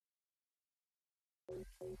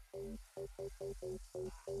Man,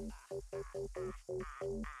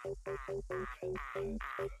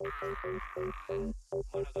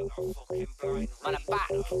 I'm back.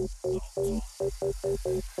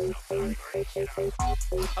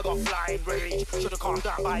 I got blind rage, should've calmed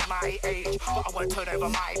down by my age, but I won't turn over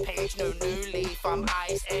my page. No new leaf, I'm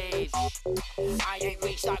ice age. I ain't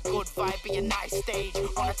reached that good vibe, be a nice stage.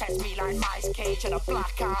 Wanna test me like mice cage and a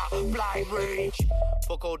blackout, blind rage.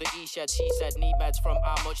 Fuck all the E-shed, she said, need meds from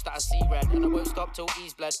how much that I see red. And I won't stop till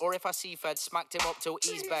he's bled, or if I see fed, smacked him up till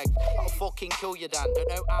he's begged. I'll fucking kill you, Dan. Don't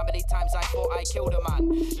know how many times I thought I killed a man.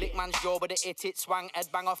 Lick man's jaw with a hit swang, head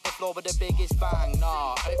bang off the floor with the biggest bang.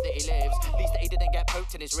 Nah, hope that he lives, at least that he didn't get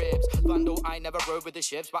poked in his ribs. Vandal, I never rode with the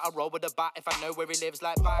shivs, but I roll with a bat if I know where he lives.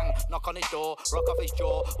 Like bang, knock on his door, rock off his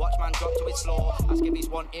jaw, watch man drop to his floor, ask if he's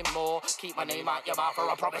wanting more. Keep my name out your mouth or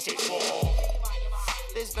I promise it's war.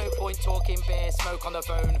 There's no point talking beer, smoke on the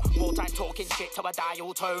phone. More time talking shit to a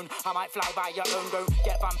dial tone. I might fly by your own, don't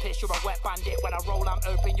get vampirish, you're a wet bandit. When I roll, I'm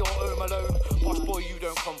open, you're home alone. Posh boy, you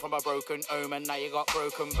don't come from a broken home, and now you got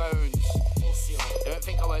broken bones. Don't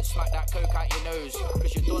think I won't smack that coke out your nose,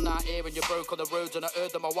 cause you're done out here and you're broke on the roads. And I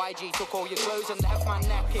heard that my YG took all your clothes and left man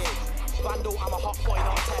naked. Vandal, I'm a hot boy,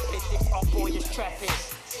 not tepid. This hot boy is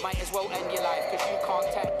trepid. Might as well end your life, cause you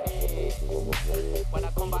can't take it. When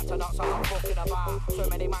I come back to nuts, I'm fucking about. So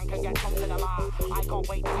many man can get something about. I can't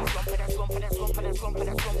wait to be slumping it, slumping it, slumping it, slumping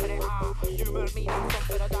it, slumping it out. You murk me like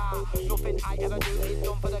something to die. Nothing I ever do is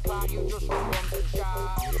done for the clout. You just run bums and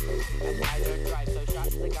shout. And I don't drive, so shout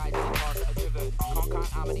to the guys in the cars that are driven. Can't count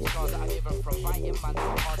how many scars that I've given from fighting man to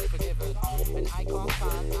hardly forgiven. And I can't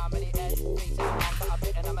count how many heads, faces and arms that I've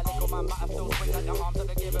bitten. I'm a little man, but I still swing like the arms of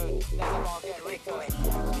the given. Let the bar get richer.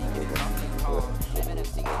 Speaking is nothing calm. Living and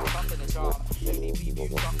singing is something to charm. Only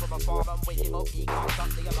reviews come from a farm and wake him up, he can't stop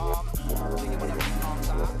the alarm. So you wanna put arms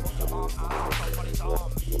out, put your arm out, hold on his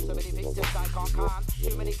arm. So many victims I can't count.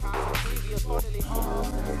 Too many counts of previous bodily harm.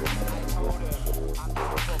 I told him, I'm not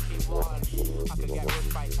the fucking one. I could get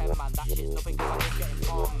rushed by 10 man, that shit's nothing cause I was getting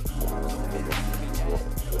bombed. Something has to be dead,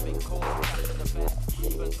 never been called, that's to the bed.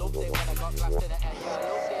 Even loved it when I got glassed in the head, yeah, I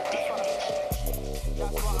loved it.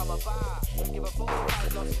 That's what I'm about. Don't give a fuck if I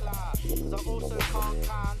lost class. Cause I also can't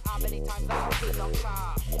count how many times I've been on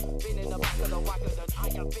class. Been in the back of the wagon, I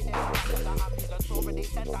have been in the back of the ambulance. Already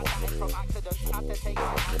said that I am from accidents. Had to take my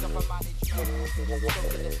hands off a management.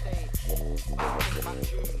 Stuck in the States, I think back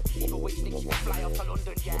June. Either which thinks you can fly off to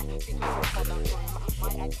London, yeah. Think I was on that room. My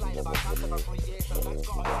ex lied about cancer for 3 years, so that's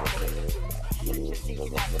got a lot of in the tomb. Attention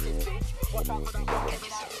seeking after this bitch. Watch out for that rocket in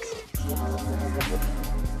that.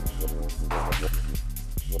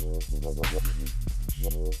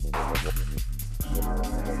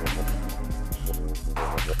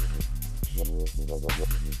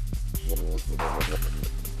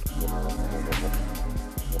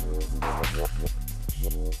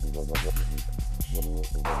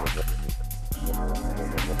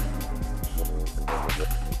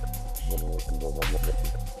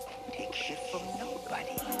 Take shit from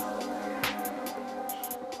nobody.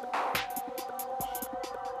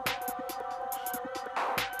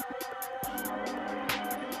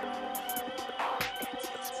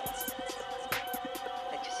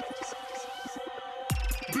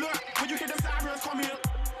 When you hear them sirens come in,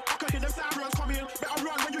 I can hear them sirens come in. Better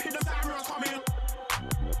run when you hear them sirens come in.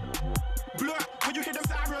 Blood, when you hear them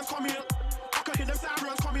sirens come in, I can hear them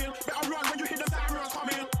sirens come in. Better run when you hear them sirens come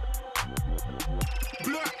in.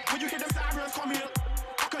 Blood, when you hear them sirens come in,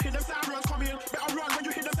 I can hear them sirens come in. Better run when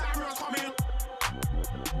you hear them sirens come in.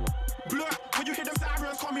 Blood, when you hear them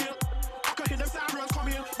sirens come in, I can hear them sirens come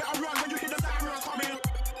in. Better run when you hear them sirens come in.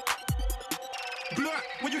 Blood,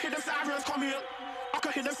 when you hear them sirens come in. I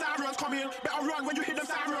can hear them sirens come in. Better run when you hear them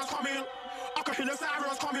sirens come in. I can hear them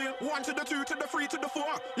sirens come in. 1 to the 2 to the 3 to the 4.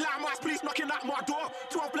 Landmarks police knocking at my door.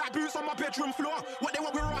 12 black boots on my bedroom floor. What they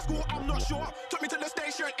want with our school, I'm not sure. Took me to the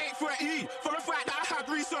station 8:30 for a fight that I had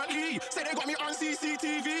recently. Say they got me on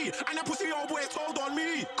CCTV and them pussy old boys told on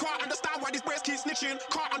me. Can't understand why these boys keep snitching.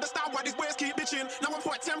 Can't understand why these boys keep bitching. Now I'm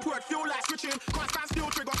put tempered, feel like switching. Can't stand still,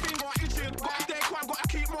 trigger finger itching. Gotta stay calm, gotta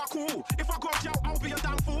keep more cool. If I go jail, I'll be a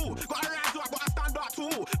damn fool. Gotta rise up, gotta stand up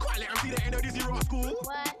too. Can't let them see the end of this zero school.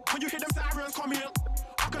 What? When you hear them sirens come in,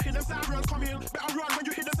 I can hear them sirens come in. Better run when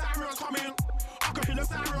you hear them sirens come in. I can hear them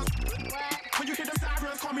sirens. What? When you hear them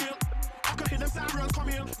sirens come in, I can hear them sirens come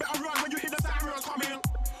in. Better run when you hear them sirens come in.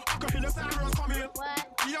 I can hear them sirens come in. What?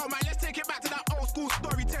 Yo man, let's take it back to that old school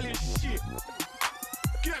storytelling shit.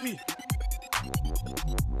 Get me?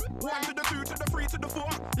 1 to the 2 to the 3 to the 4.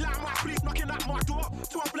 Landmark police knocking at my door.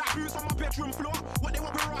 12 black boots on my bedroom floor. What they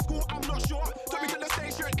want with our school, I'm not sure. Took me to the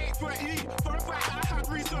station 8:30 for a fight that I had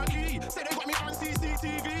recently. Say they got me on CCTV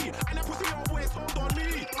TV. And them pussy old boys hold on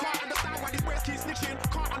me. Can't understand why these boys keep snitching.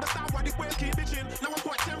 Can't understand why these boys keep bitching. Now I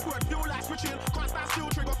put tempered, feel like switching. Can't stand still,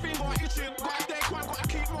 trigger finger itching. Gotta stay quiet, gotta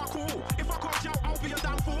keep more cool. If I catch you, I'll be a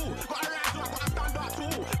damn fool. Gotta rise up, gotta stand up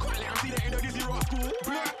too. Can't let them see the end of this zero school.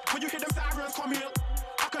 Blood, when you hear them sirens come in.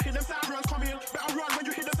 I can hear them sirens come in. Better run when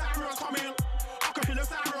you hear them sirens come in. I can hear them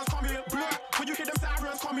sirens come in. Blood, when you hear them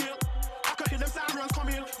sirens come in. I can hear them sirens come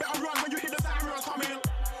in. Better run when you hear them sirens come in.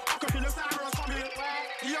 I can hear them sirens come in.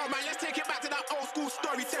 Yo man, let's take it back to that old school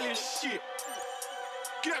storytelling shit.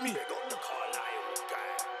 Get me?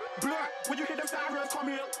 Blood, when you hear them sirens come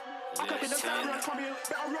in. I can hear them sirens come in.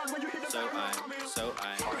 Better run when you hear them sirens come in. So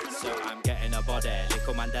I'm getting a body.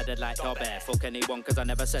 Little man dead like Dobby. Fuck anyone cause I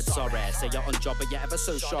never said sorry. Say you're on job but you're ever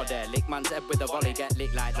so shoddy. Lick man's head with a volley. Get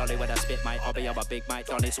licked like Dolly when I spit my hobby. I'm a big Mike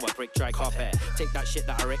Donny so a brick try copy. Take that shit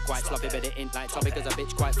that I rick quite sloppy. But it ain't like Toppy cause a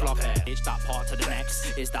bitch quite floppy. Ditch that part to the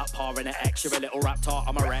next. Is that par in an X? You're a little rap tart,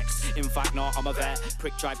 I'm a Rex. In fact not, I'm a vet.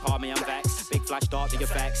 Prick try par me, I'm vex. Big flash dart to your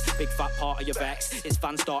vex. Big fat part of your vex. It's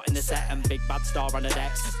fan starting the set and big bad star on the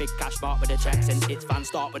decks. Big cash mark with the checks and it's fan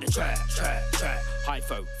start with the track.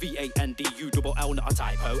 Hypho, VANDU double L not a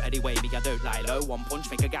typo. Anyway me I don't lie low. One punch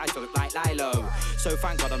make a guy float like Lilo. So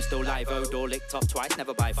thank God I'm still live-o. Door licked off twice,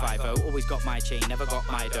 never buy 5-0. Always got my chain, never got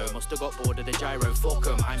my dough. Must've got bored of the gyro, fuck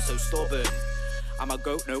 'em, I'm so stubborn. I'm a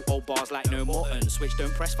goat, no old bars like no mutton. Switch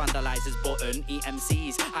don't press vandalizer's button.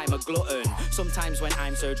 EMCs, I'm a glutton. Sometimes when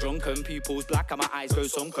I'm so drunken, pupils black and my eyes go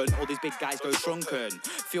sunken. All these big guys go shrunken.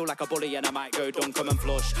 Feel like a bully and I might go dunkum and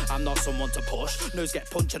flush. I'm not someone to push. Nose get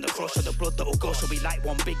punched in the crush of the blood that'll gush. Will be like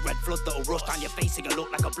one big red flood that'll rush down your face and you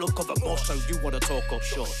look like a blood covered mush. So you wanna talk up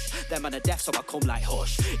shush. Them man are deaf so I come like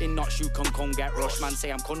hush. In knots you come get rushed. Man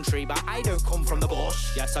say I'm country but I don't come from the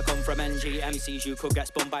bush. Yes I come from NGMCs. You could get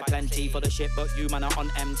spun by plenty for the shit but you man are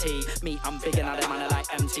on MT. Me, I'm big and I man are like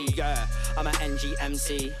MT. Yeah, I'm a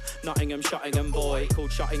NGMC. Nottingham, Shottingham boy.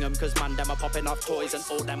 Called Shottingham cause man them are popping off toys and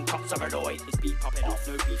all them cops are annoyed. His beat popping off,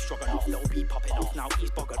 no beef struggling off. Little beat popping off, now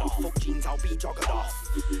he's buggered off. Fuck jeans, I'll be joggered off.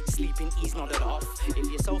 Sleeping, he's nodded off. If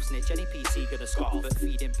you self snitch, any PC gonna scoff. But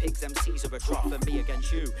feeding pigs, MCs are a trough. And me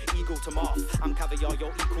against you, equal to moth. I'm caviar,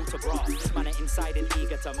 you're equal to broth. Man are inside and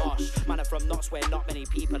eager to mosh. Man are from knots where not many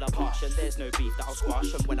people are posh. And there's no beef that I'll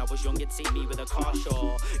squash. And when I was young, you'd see me with a car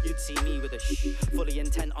or you'd see me with a shh. Fully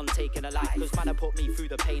intent on taking a life. Cause man have put me through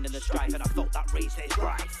the pain and the strife. And I felt that raised his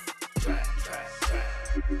rife.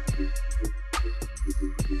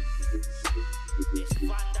 It's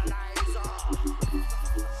vandalizer.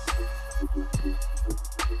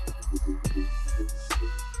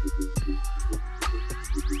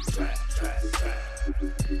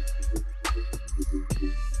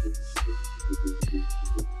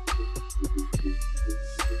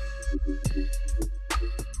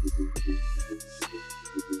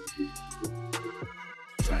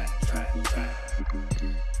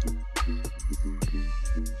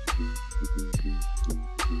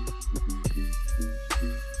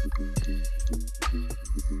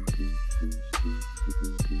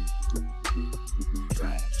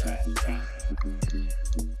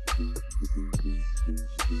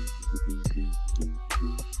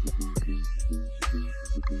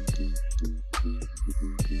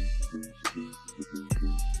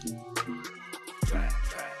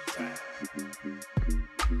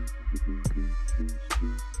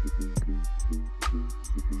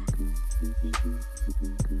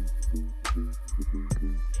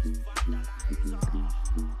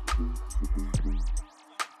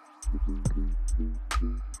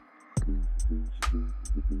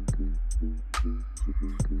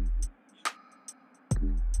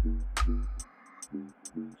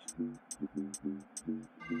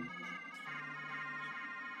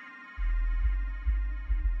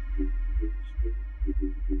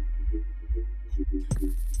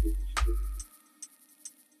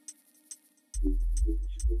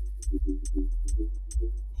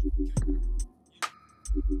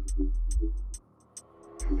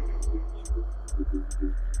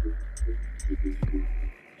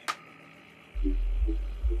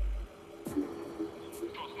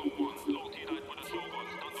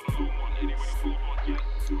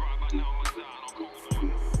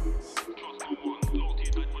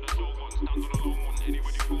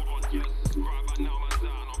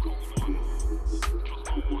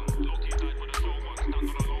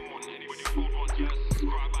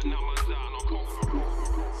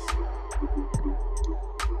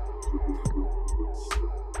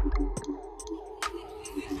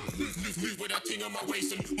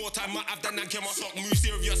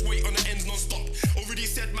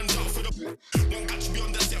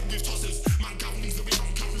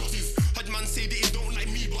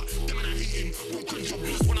 Control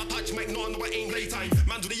it ain't playtime.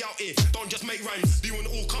 Man, do they out here? Don't just make rhymes. Do you wanna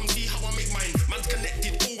all come see how I make mine? Man's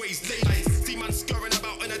connected, always late lines. See man scurrying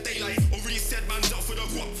about in the daylight. Already said man dealt for the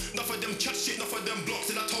rock. Enough of them chat shit, enough of them blocks.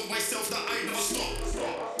 And I told myself that I never stop.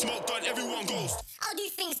 Smoke gun, everyone goes. I'll do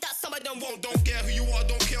things that some of them won't. Don't care who you are,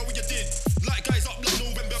 don't care what you did. Light guys up like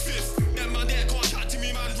November 5th. That man there can't chat to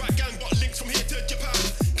me, man. Right gang, got links from here to Japan.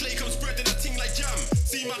 Clay comes spreading that thing like jam.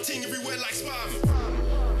 See my ting everywhere like spam.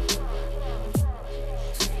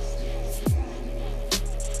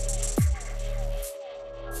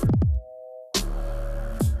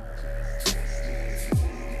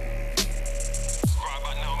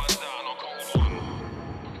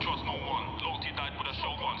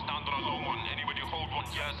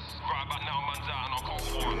 Yes, right back now, man's out and I'll call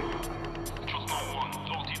one. Trust no one.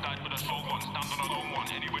 Loyalty died for the show one. Stand on a low one.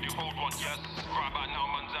 Anybody hold one. Yes, right back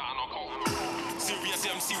now, man's out and I'll call one. Serious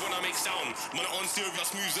MC when I make sound. Man, I on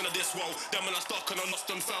serious moves in this world. Then when I stuck and I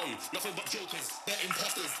lost and found. Nothing but jokers, they're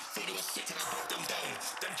imposters. Thought they were sick and I broke them down.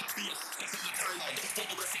 Them just be a that's in the timeline.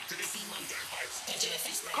 Thought they were sick till they see man get vibes. Touch their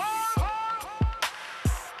face, man.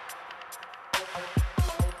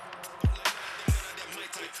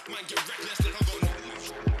 Man, get reckless like I'm gonna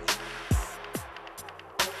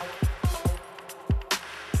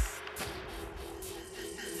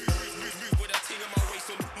move with that thing on my waist.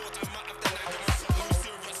 More time out after night. I'm so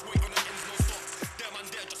serious, wait on the ends, no stop. Them and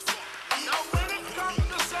there just flop. Now when it comes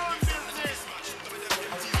to sound business,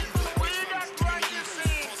 we got right to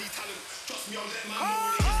see. Trust me, I'll let my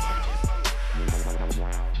know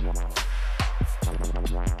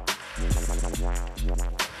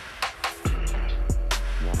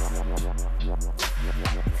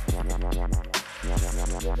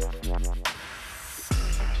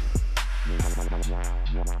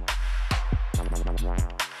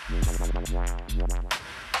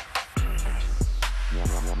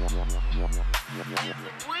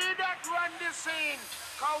we that run the scene,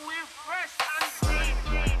 cause we fresh and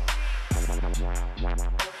green.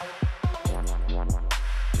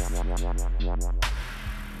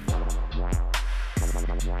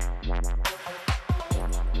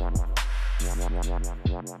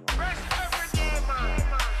 Fresh every day, man.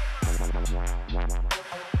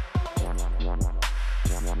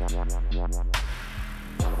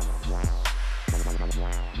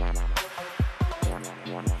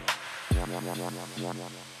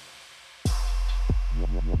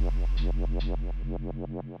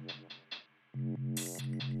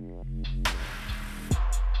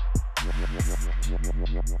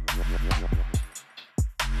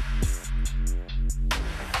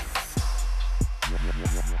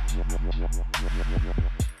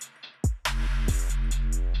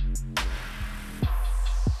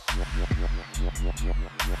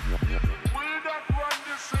 We that run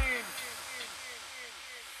the scene.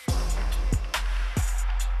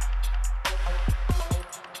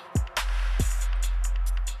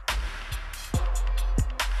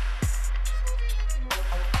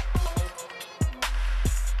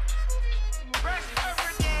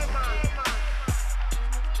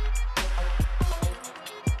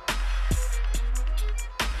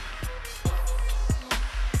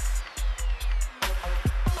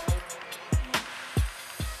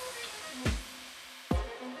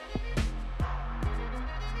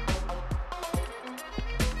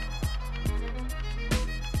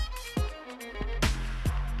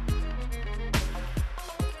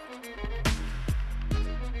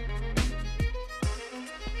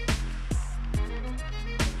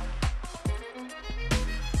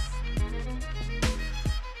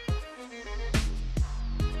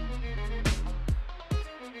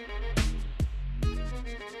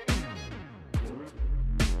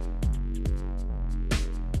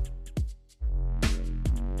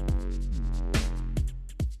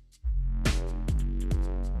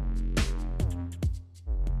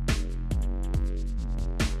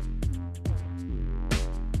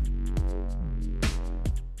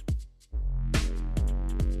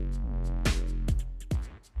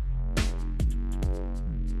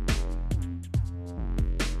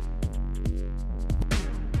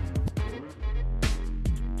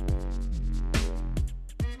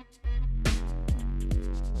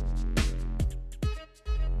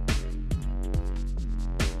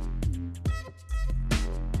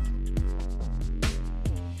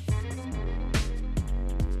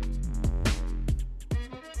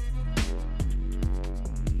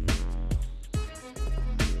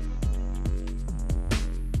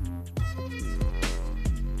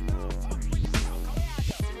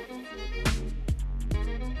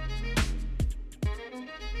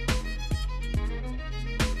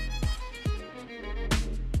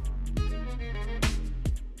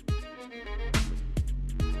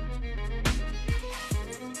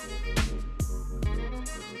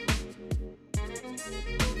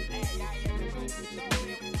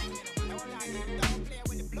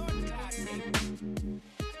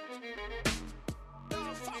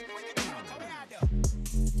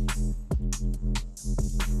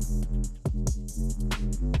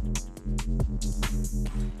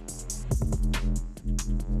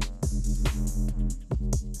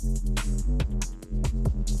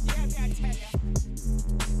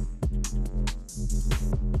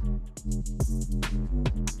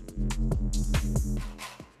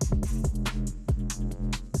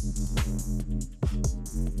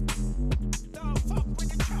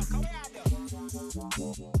 Hey,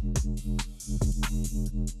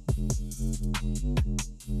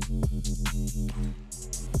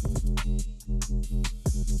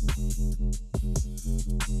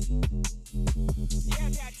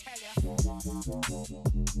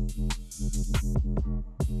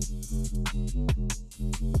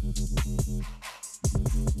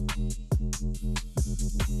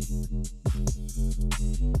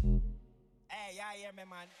 y'all hear me,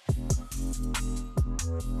 man?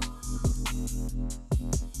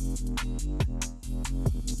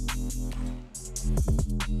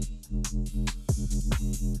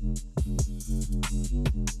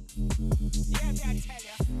 Yeah, me, I tell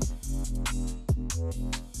ya.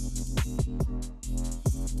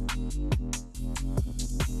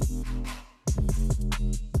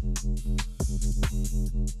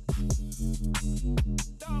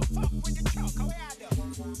 Don't fuck with the truck, how we are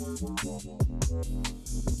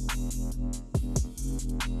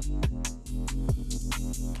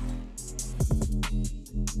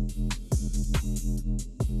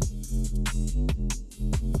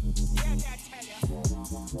yeah, me, I tell ya.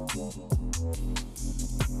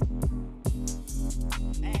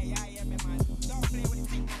 Hey, y'all hear me, man? Don't play with the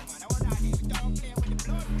thing, man. I want to hear you. Don't play with the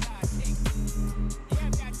blood clot thing. Yeah,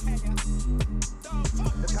 me, I tell ya. Don't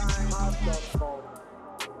fuck with the truck.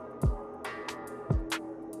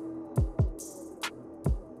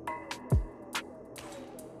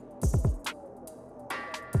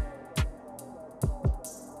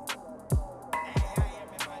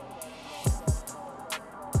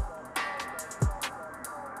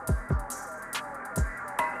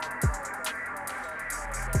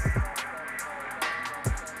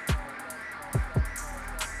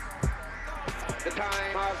 The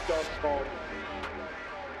time has just come.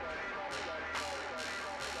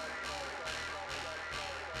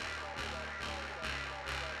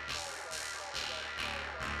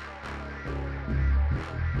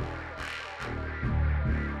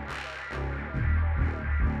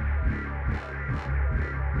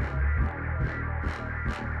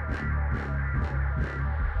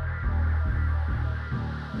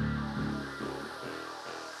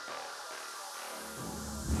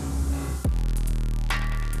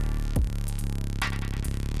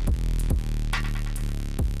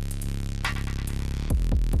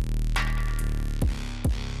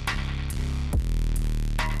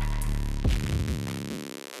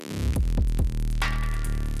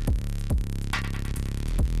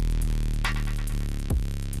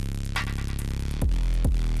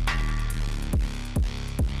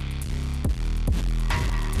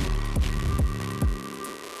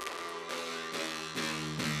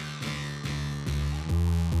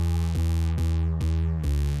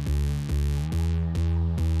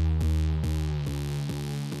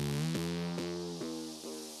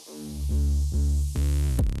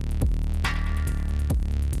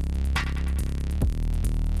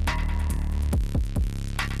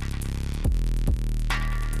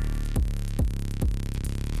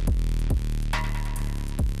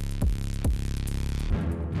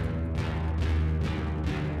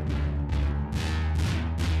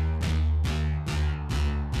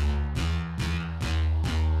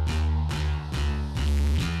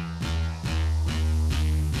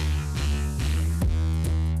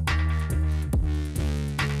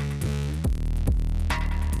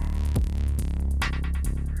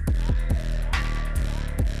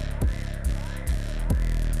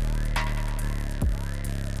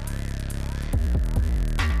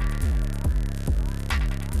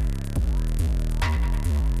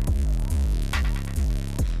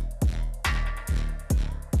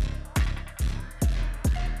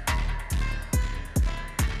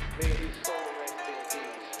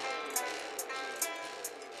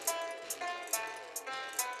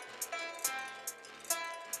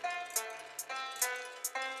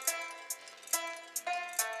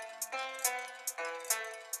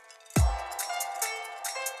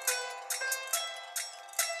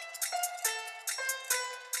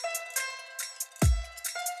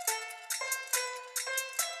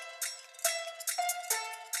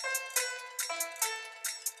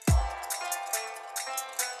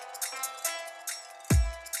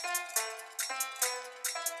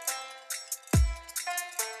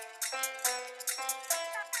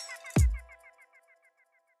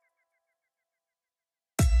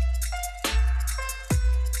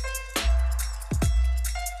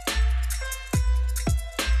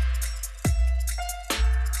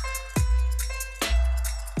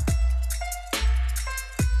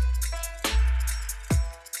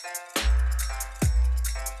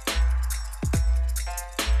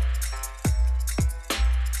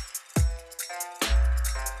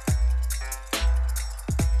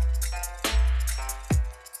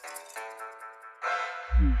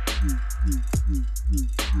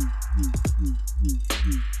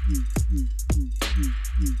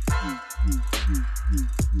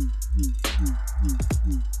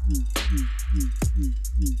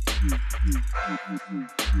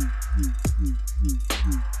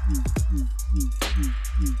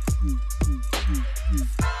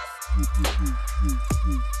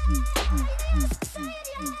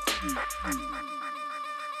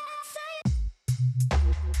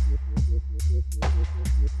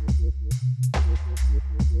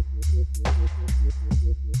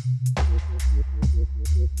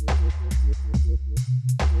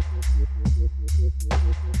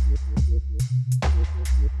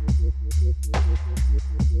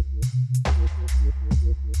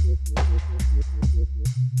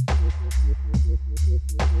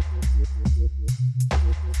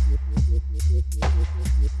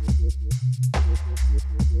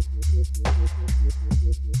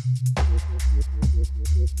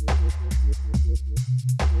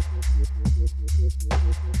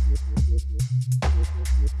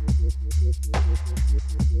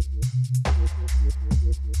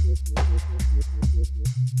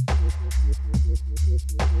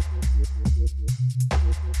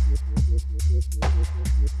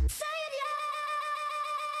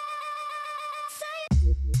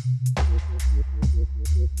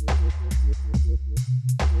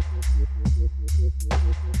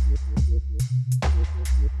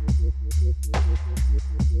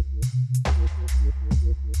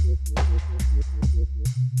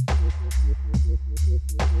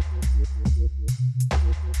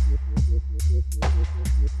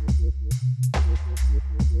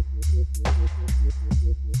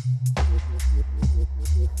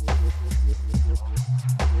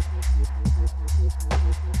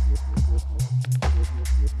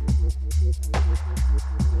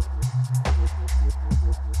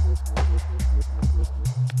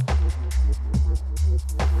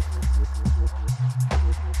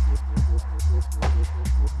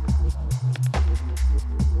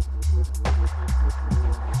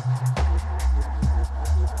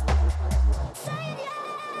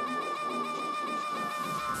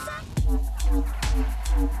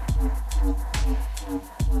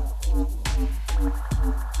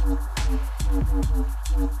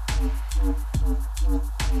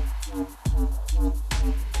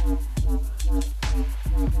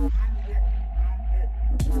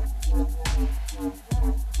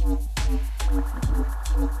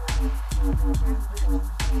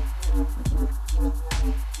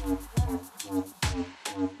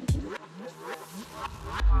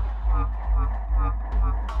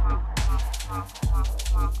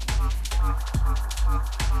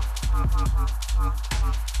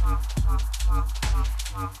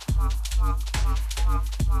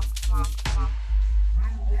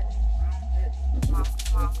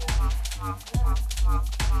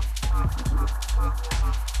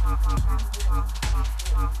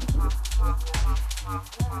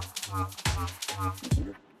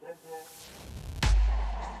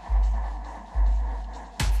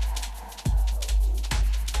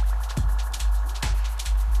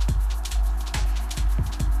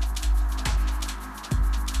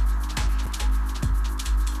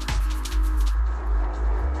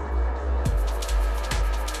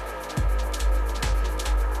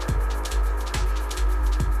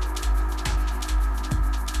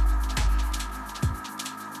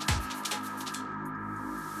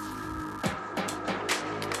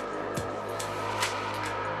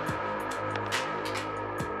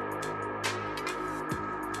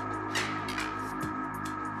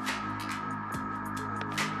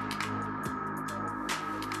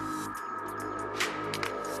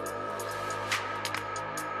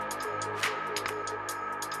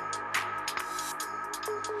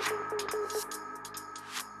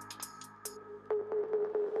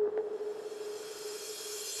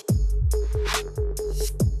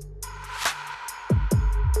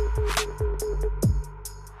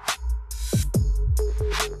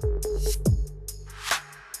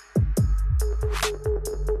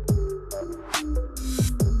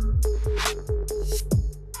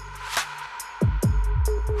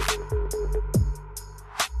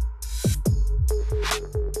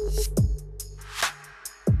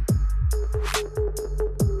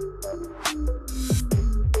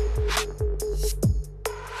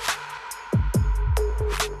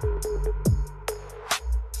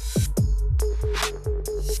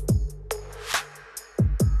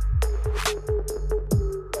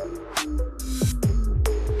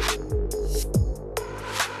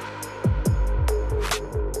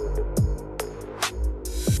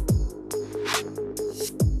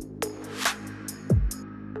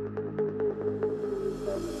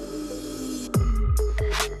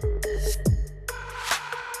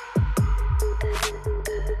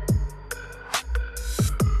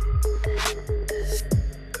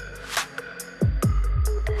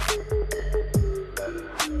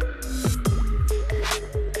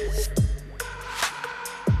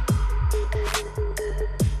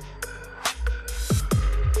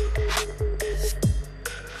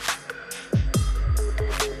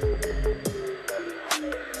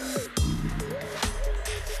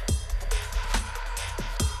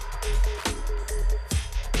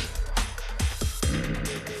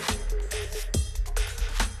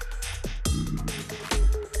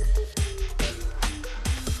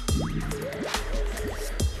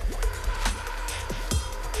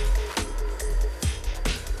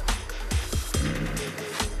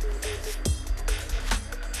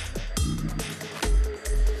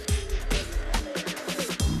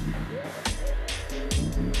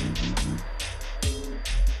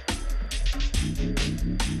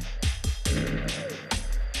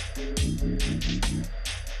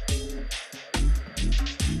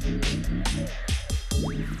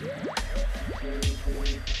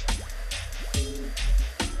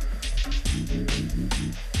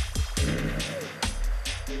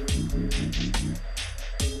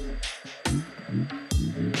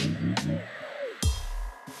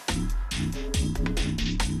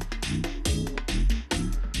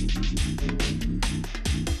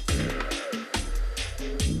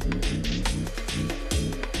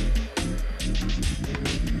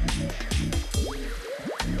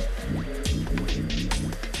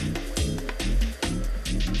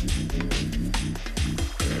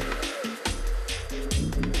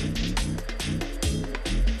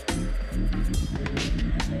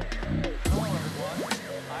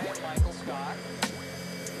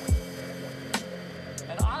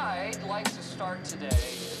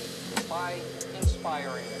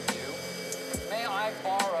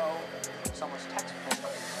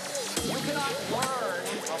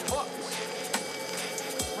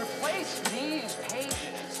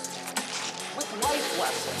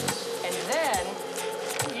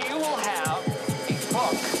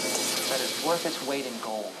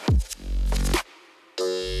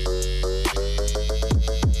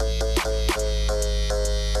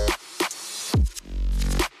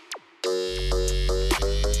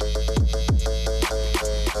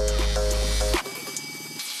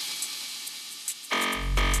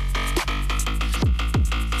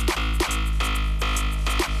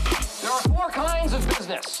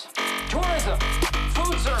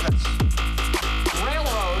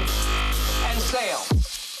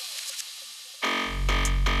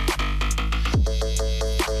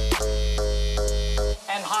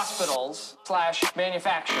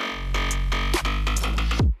 Manufacturing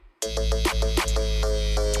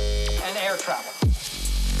and air travel.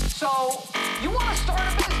 So, you want to start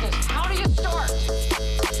a business. How do you start?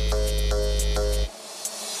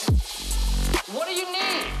 What do you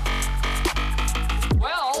need?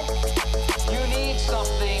 Well, you need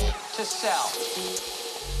something to sell.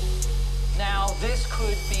 Now, this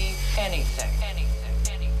could be anything.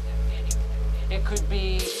 It could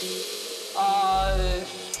be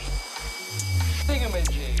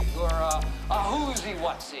thingamajig, or a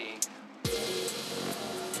whoozy-whatsy,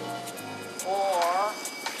 or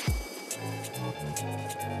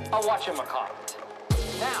a whatchamacallit.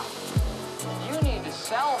 Now, you need to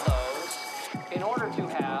sell those in order to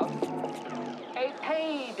have a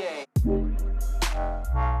payday.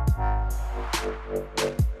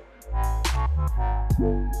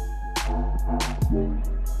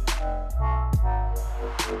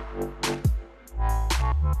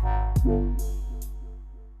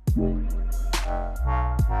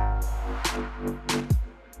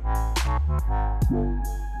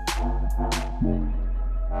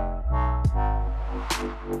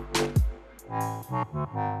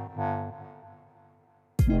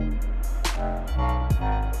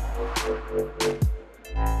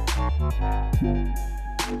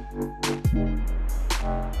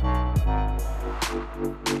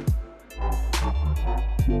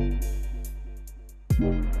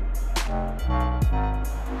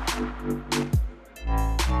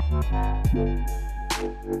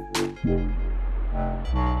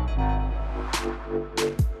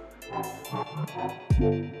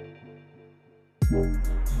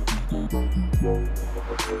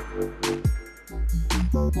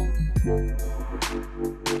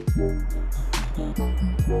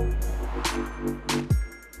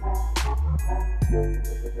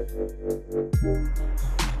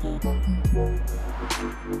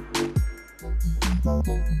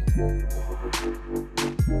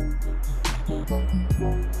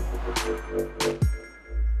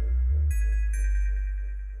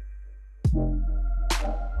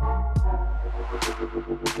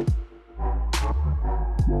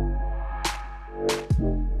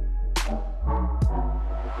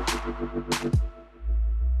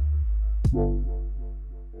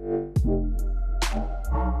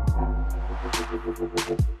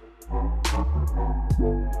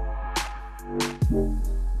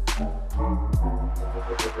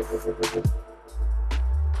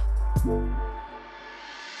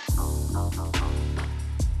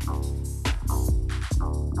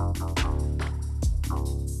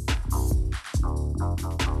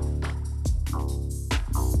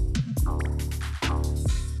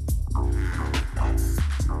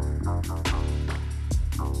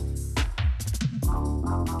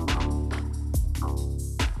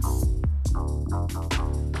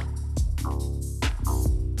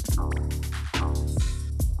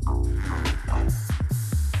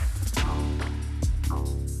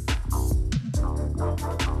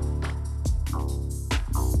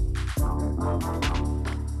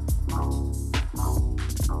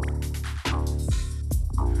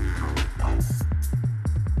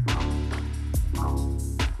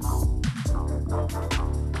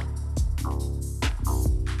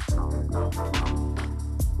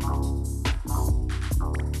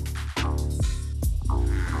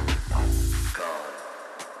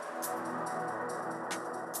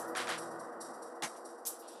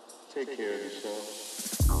 Take care of yourself.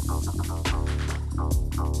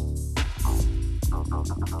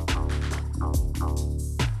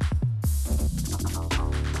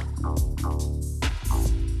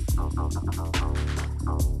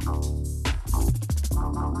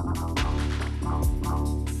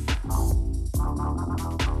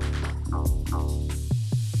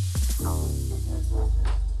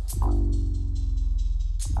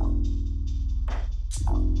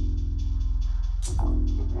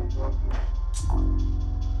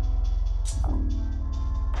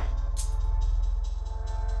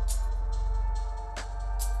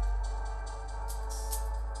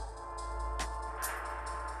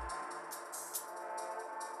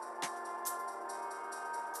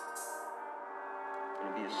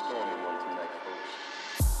 Gonna be a stormy one tonight,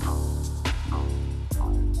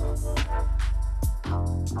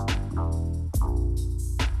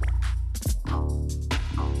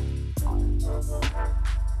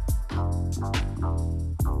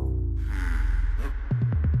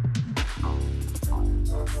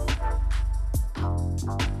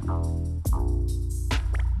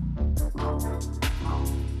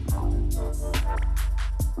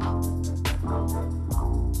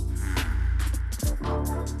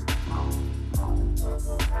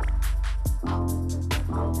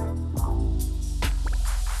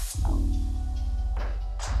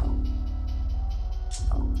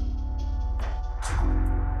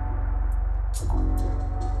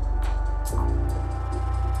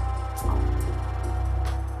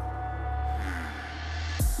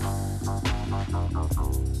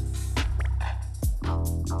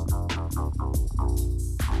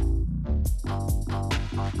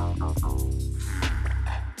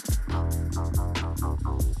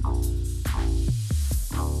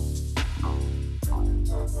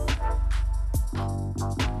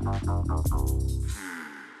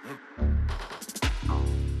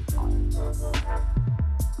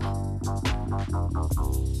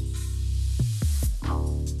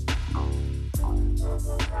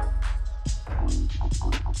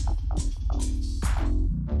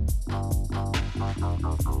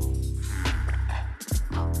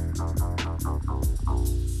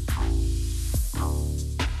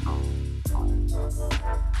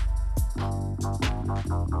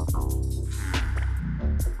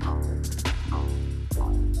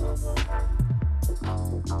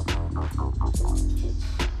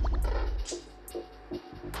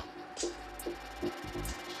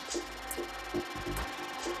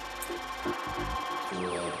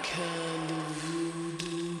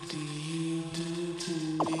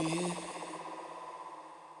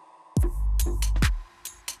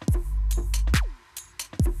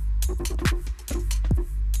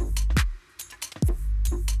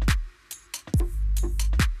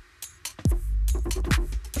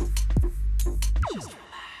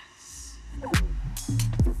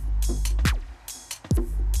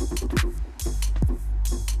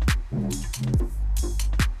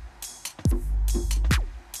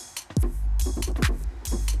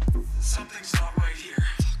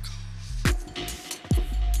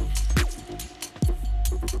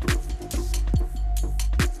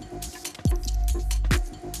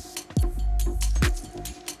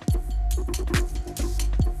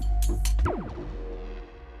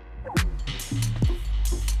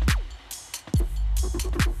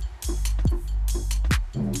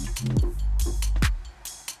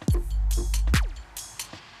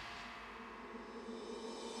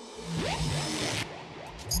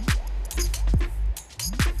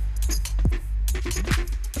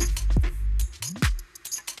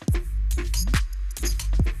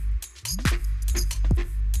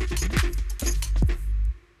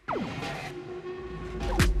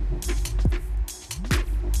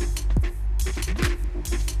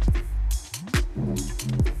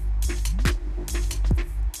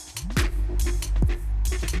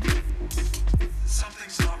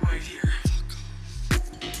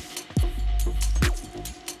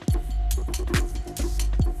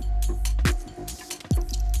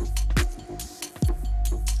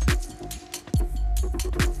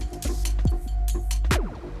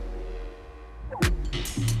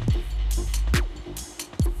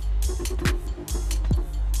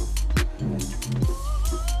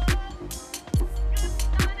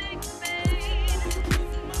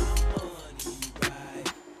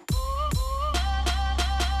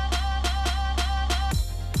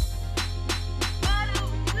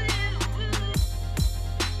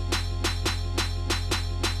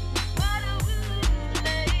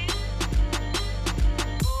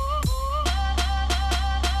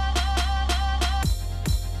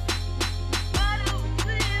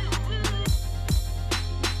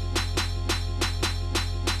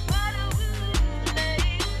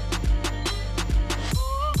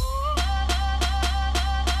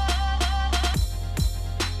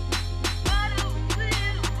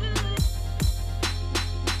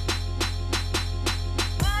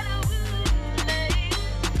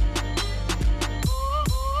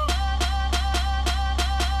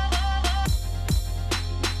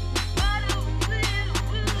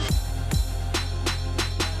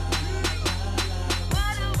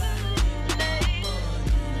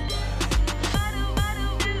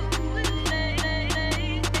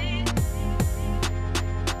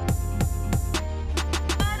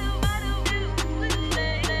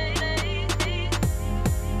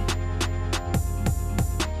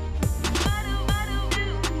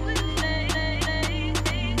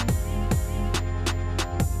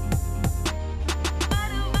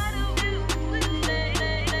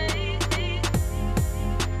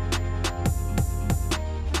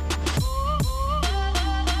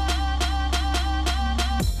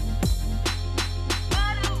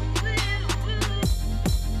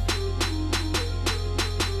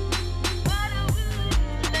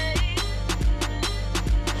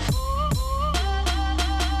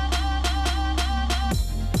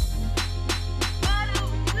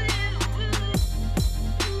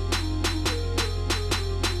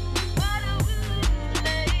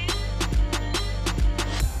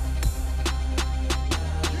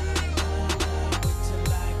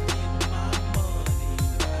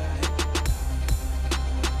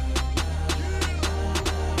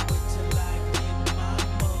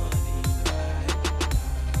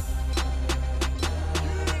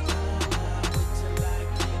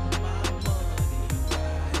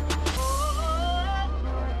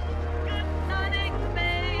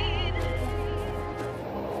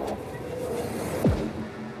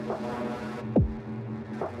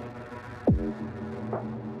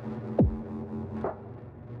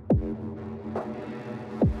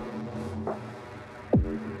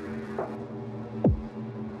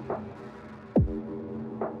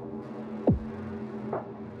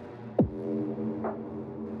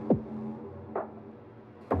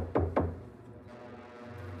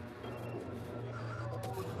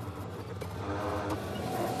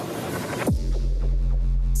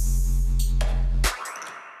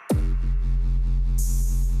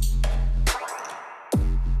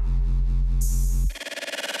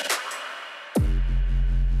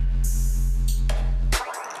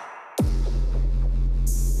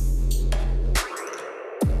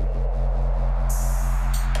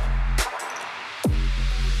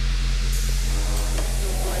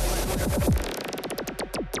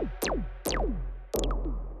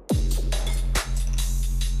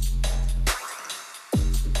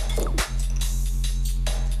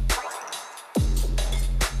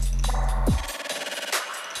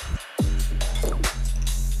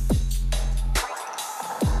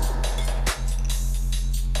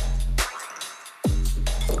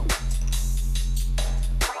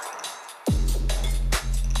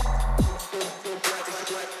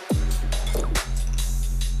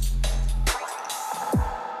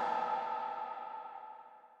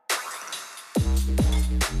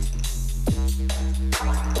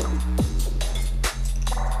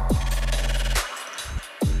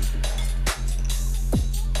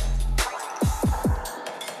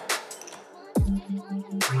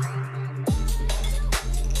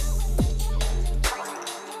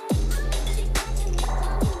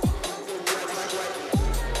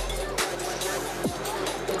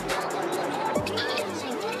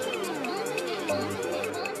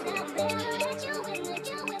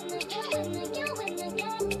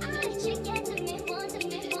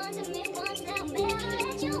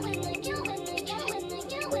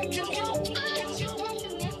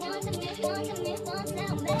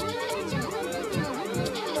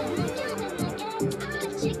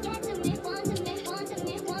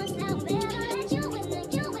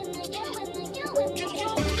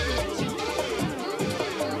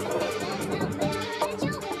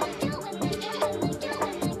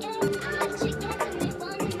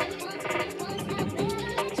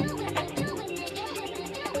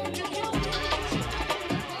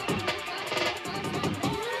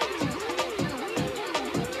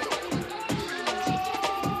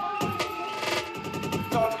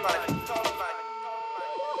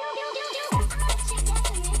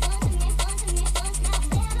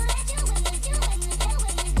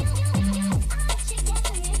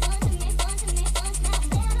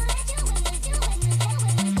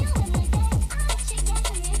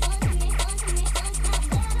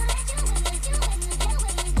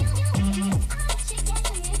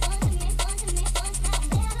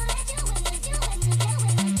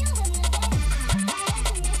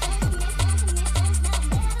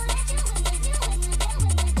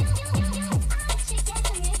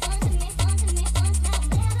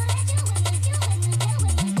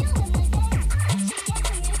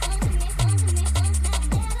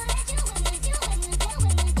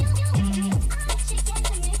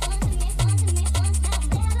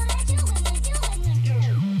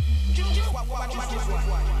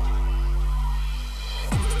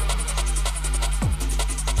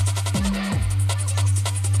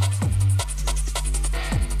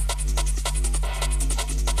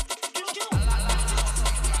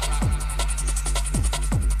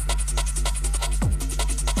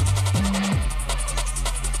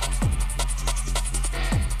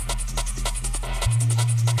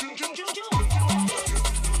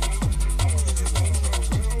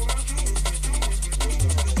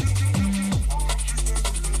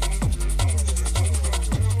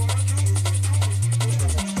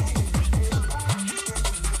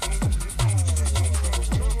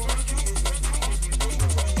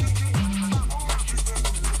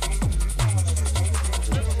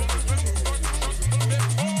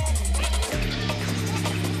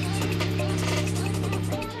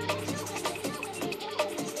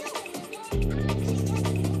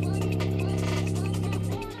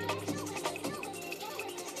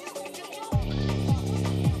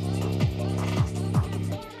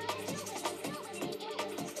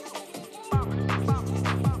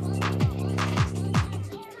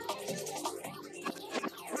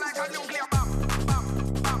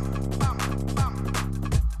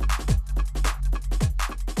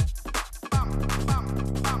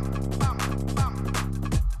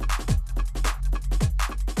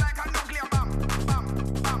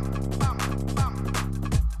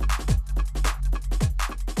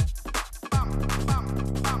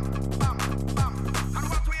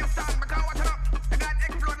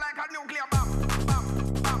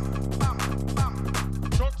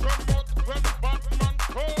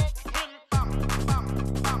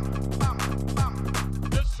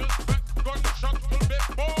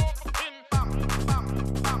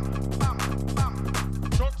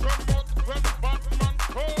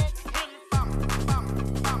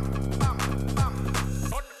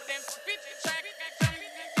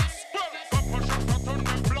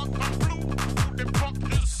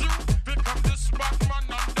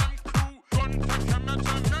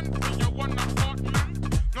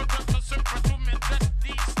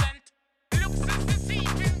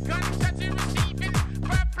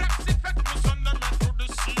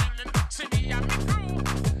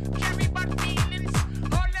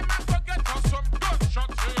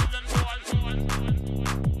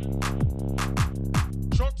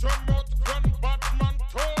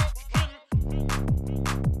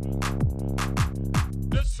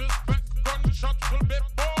 shots will be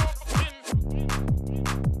popping.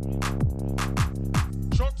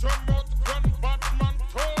 Shut your mouth when Batman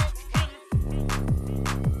talking.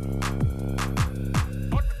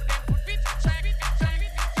 But if it's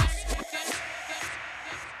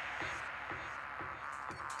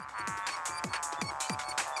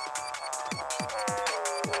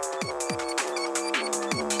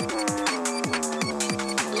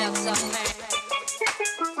Love some man.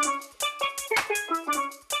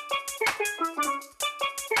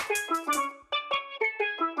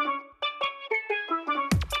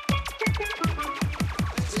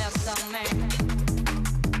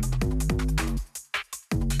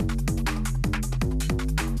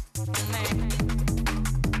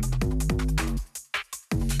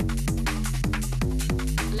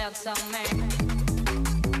 Love some man.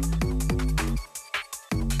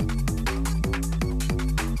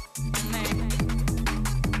 Man.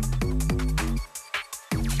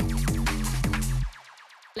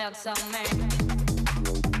 Love some man.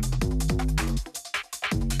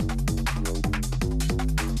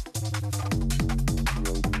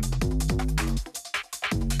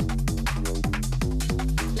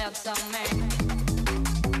 Love some man.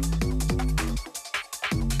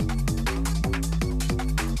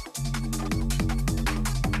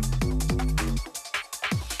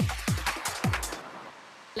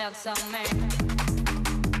 Love some man.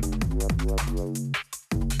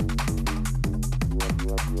 Love some man.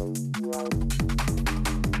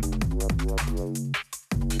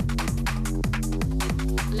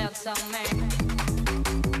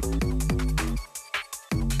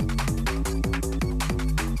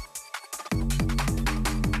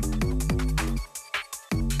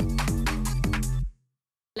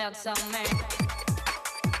 Love some man.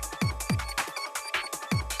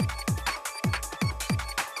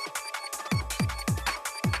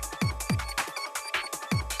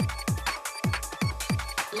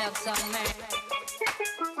 Love some man.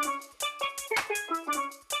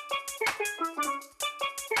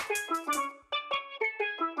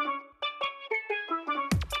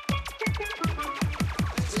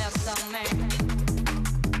 Love some man.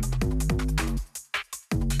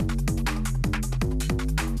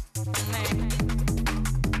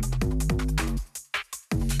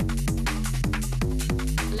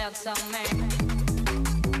 Love some man. Man. Love some man.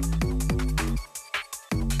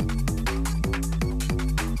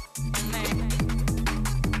 Man.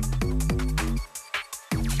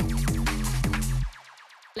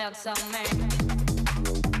 Love some man.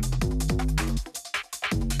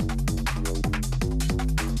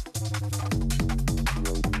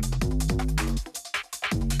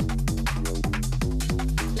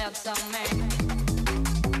 Love some man.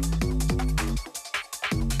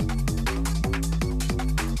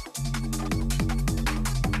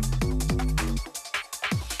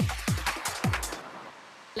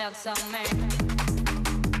 Love some man.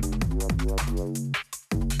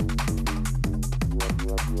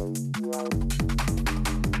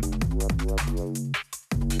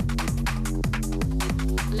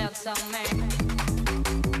 Love some man.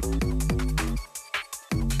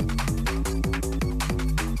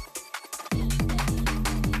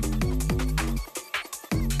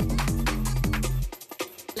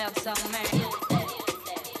 Love some man.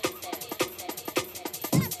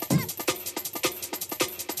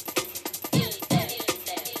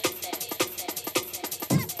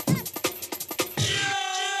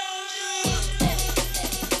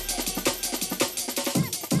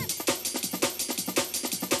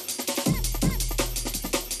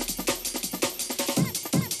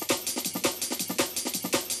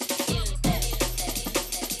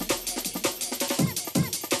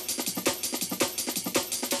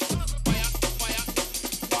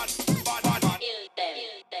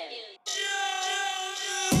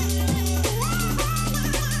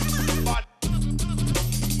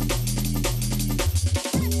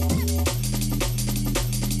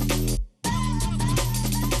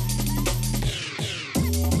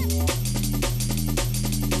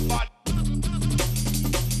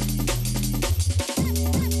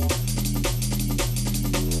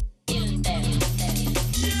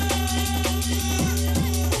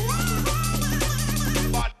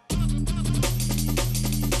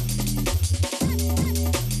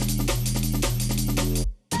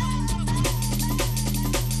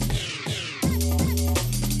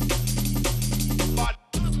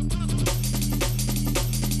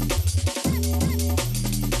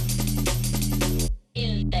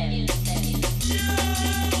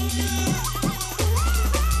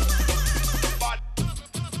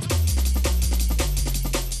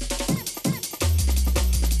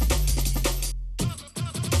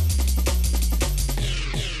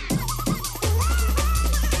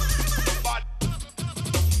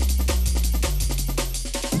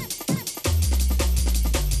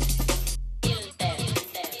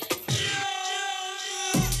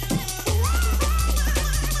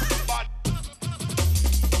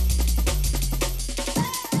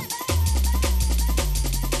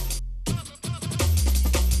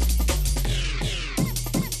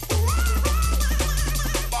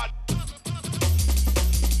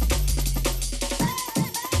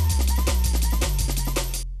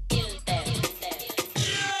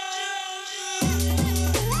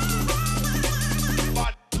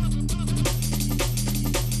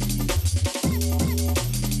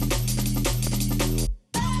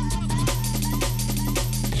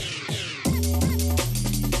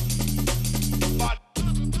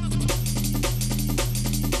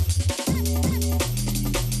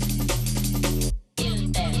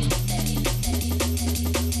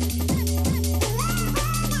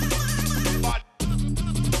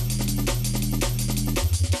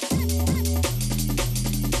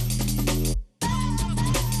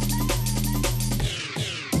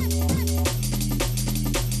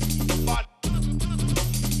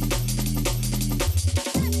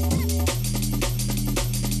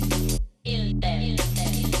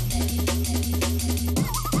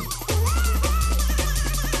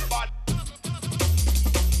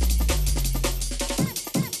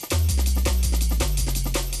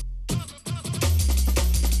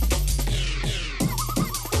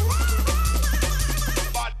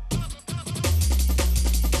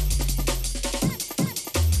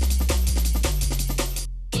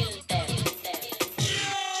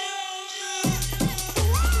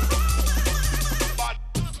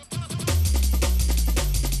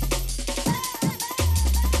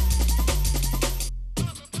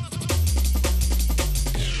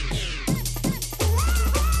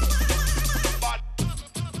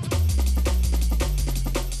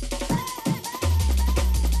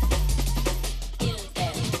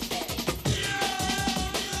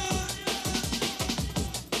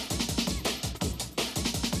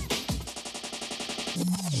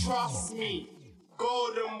 trust me,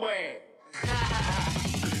 golden boy.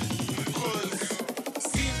 Cause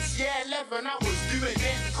since year 11 I was doing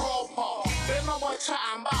it proper. Then I was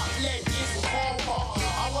chatting about lead is proper.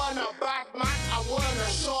 I want a bad man, I want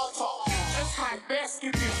a shorter. Just had best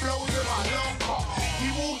skipping flows in my locker.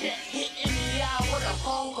 You will get hit in the eye with a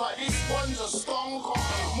conker. This one's a stonker.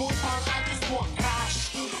 More time I just want cash.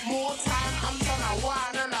 More time I'm trying to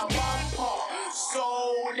whine and a bumper. So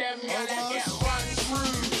them gonna get run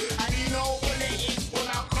through. And you know when it is when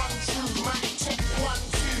I come through. Mic check 1,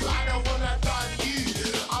 2, I don't wanna done you.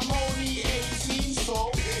 I'm only 18,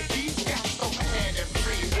 so these guys don't hear the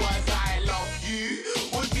 3 words I love you.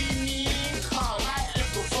 What do you mean? Come, I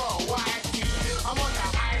looking for a wifey. I'm on the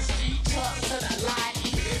high street, truck to the light.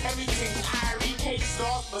 Everything Irie cakes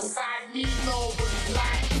off beside me, nobody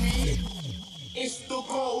like me. It's the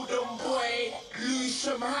golden boy,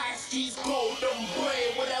 Lewisham High Street's golden boy,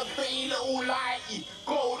 with a very little lighty.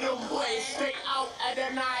 Golden boy, straight out of the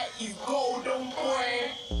 90s, golden boy.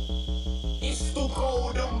 It's the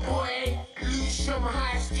golden boy, Lewisham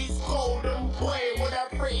High Street's golden boy, with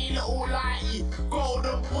a pretty little lighty.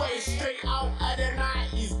 Golden boy, straight out of the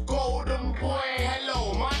 90s, golden boy.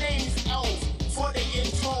 Hello, my name's Elf, for the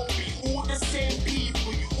intro, we all the same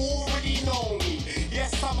people, you already know me.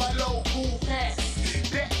 Yes, I'm a local pest.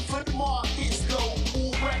 Deptford Market's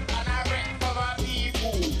local rep, and I rep for my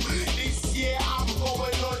people. This year I'm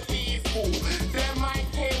going on lethal. Them I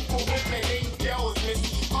came for women and girls.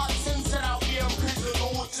 Miss Hudson said I'll be in prison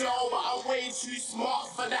or jail, but I'm way too smart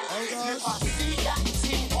for that. If I see that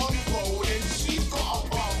thing on road and she's got a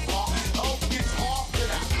bumper, I'll get after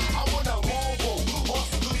that. I want a mobile,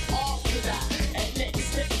 what's good after that? And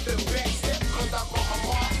next step, the best step, cause I got a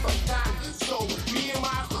master plan. So me and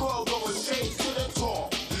my crew going straight to the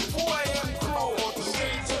top. Boy and crow,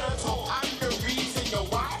 straight to the top. I'm the reason your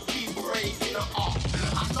wife be breaking it up.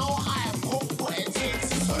 I know I am good, but it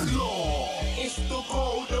takes a law. It's the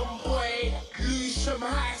golden boy, Lewisham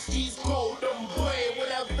High Street's golden boy,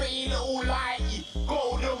 with a very little lighty.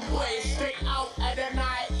 Golden boy, straight out of the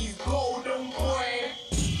 90s, golden boy.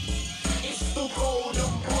 It's the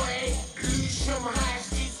golden boy, Lewisham High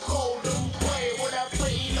Street's golden boy, with a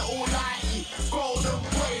pretty little lighty. Golden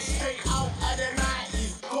boy, straight out of the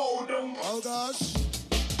 90s, golden. Oh gosh.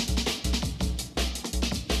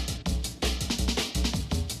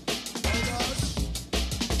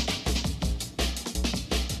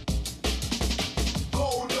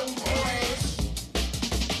 Golden boy.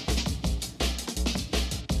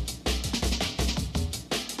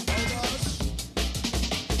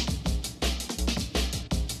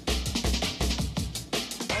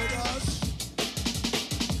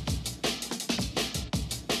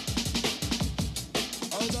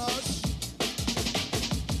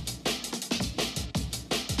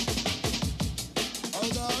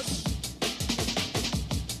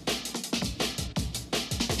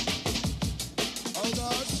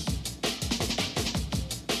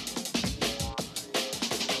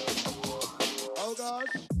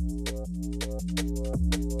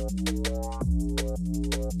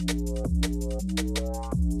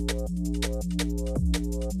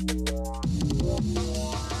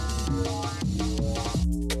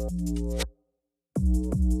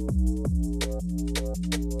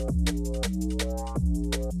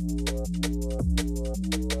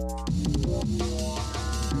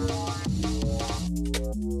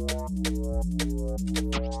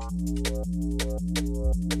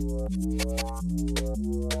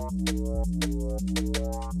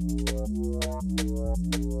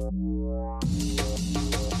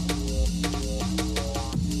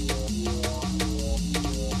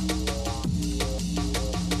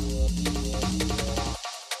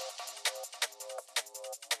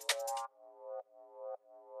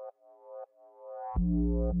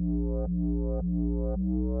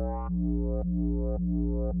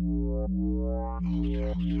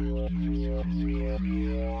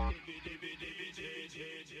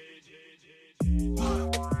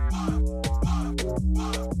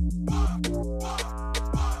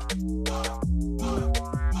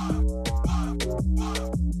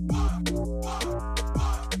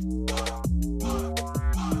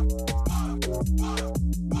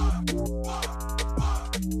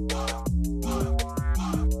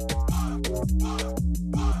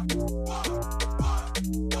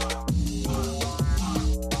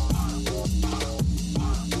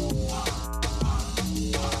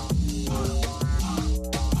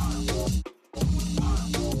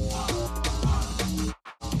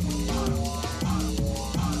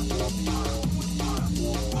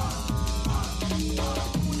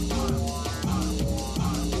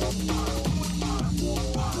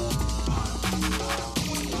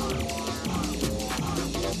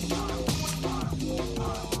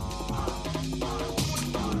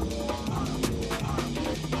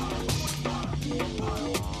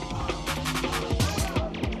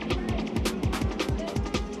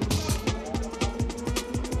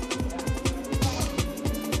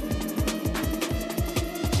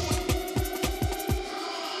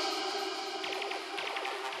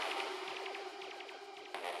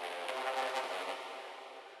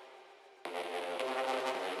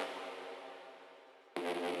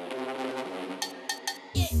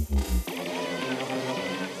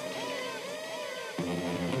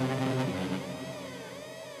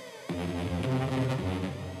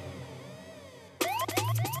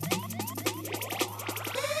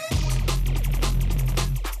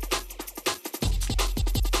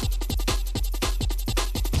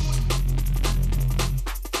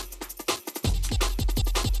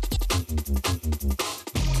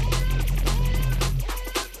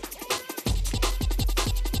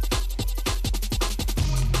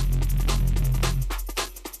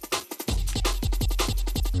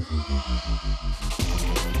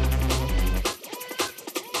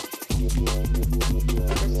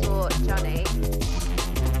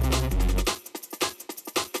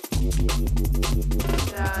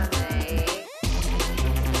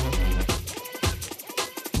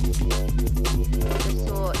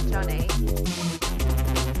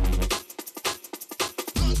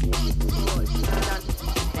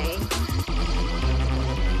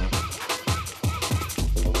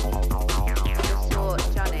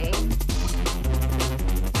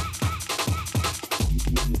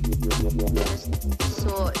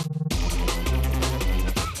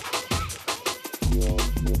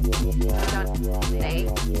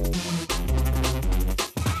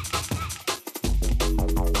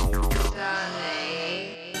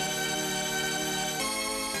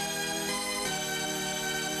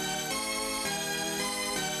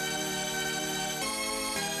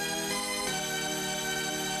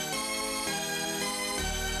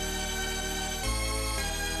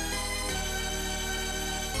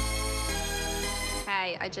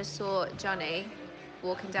 I just saw Johnny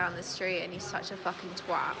walking down the street and he's such a fucking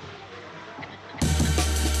twat.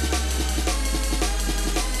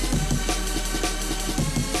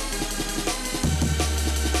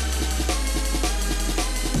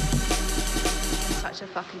 Such a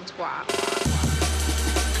fucking twat.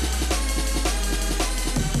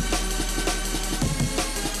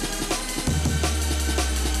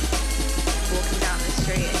 Walking down the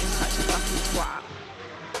street and he's such a fucking twat.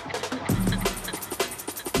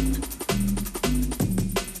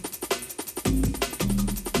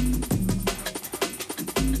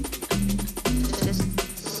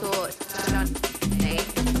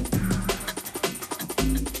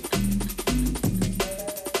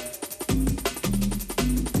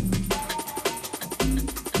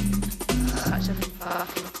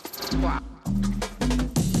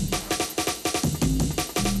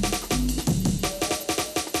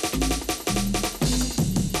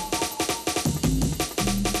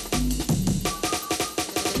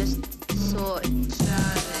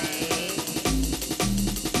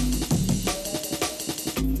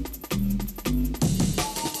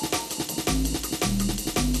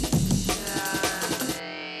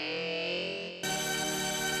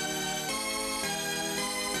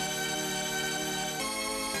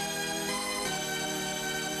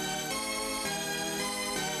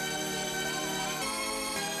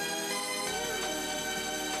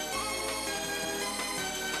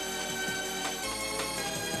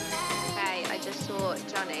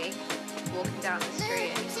 Johnny walking down the street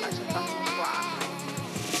and he's such a fucking twat. What do I gotta say?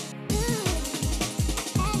 What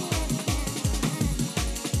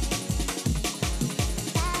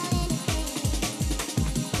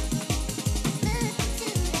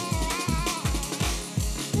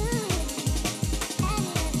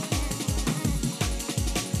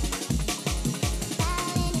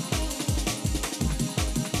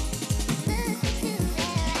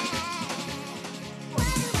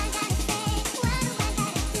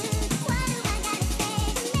do I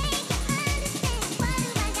gotta say to make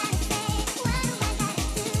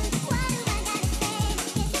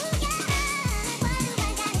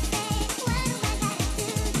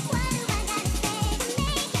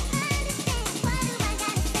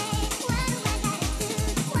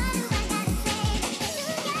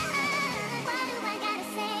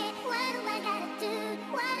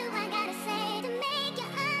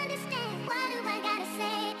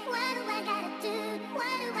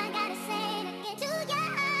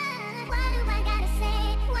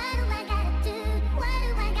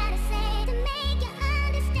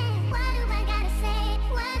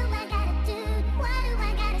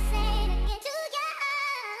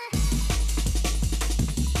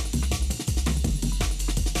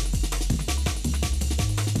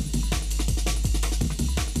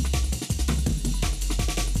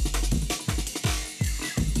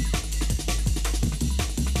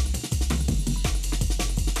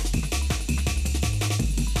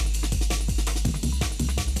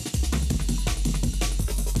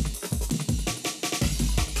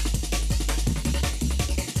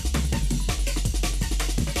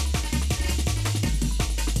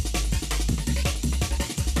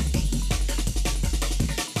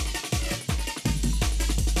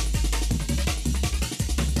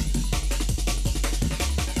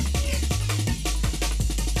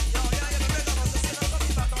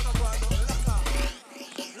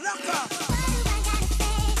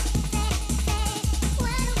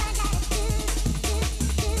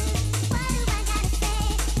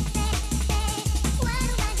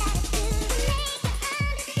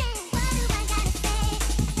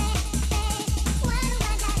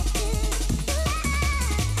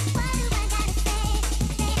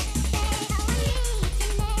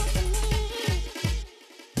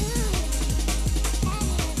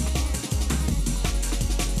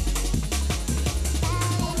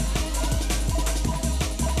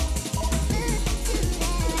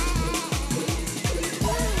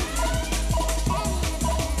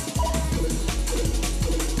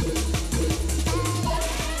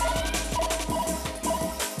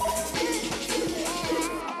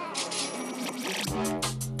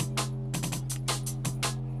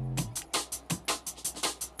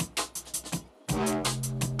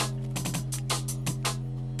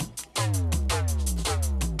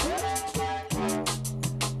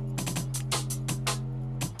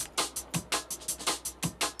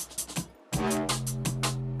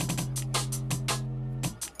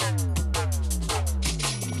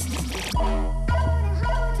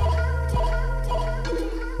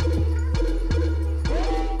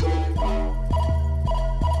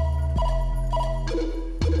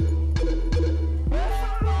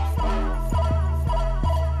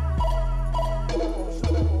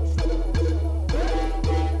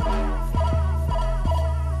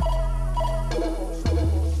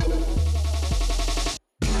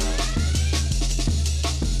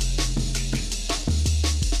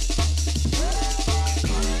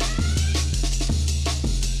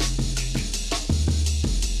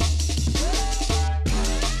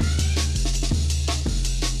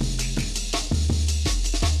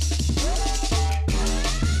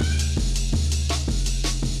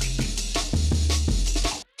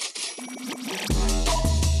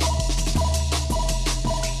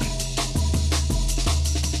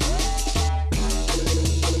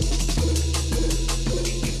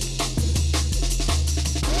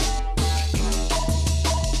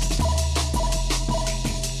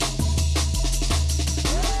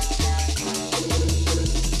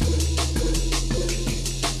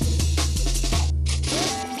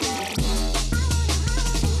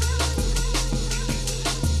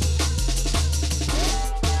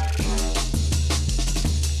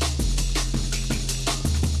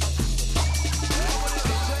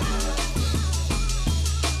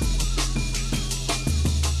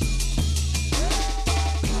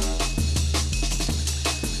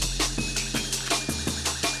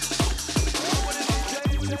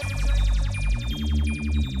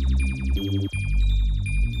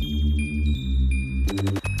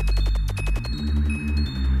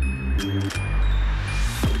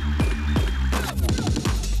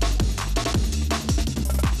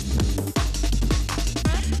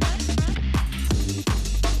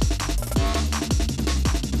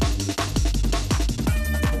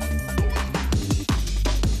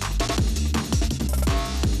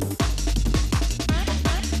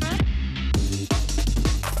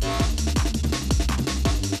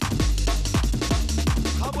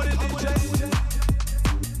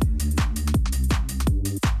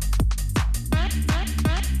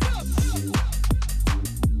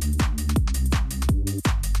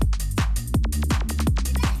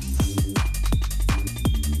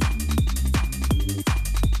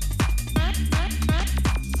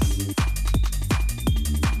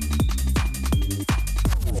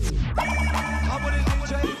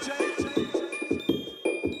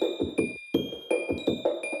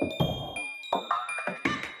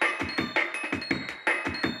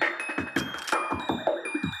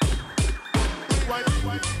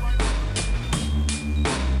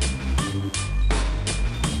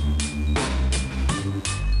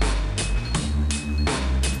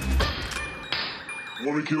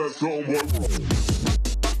When we kill that something, boy.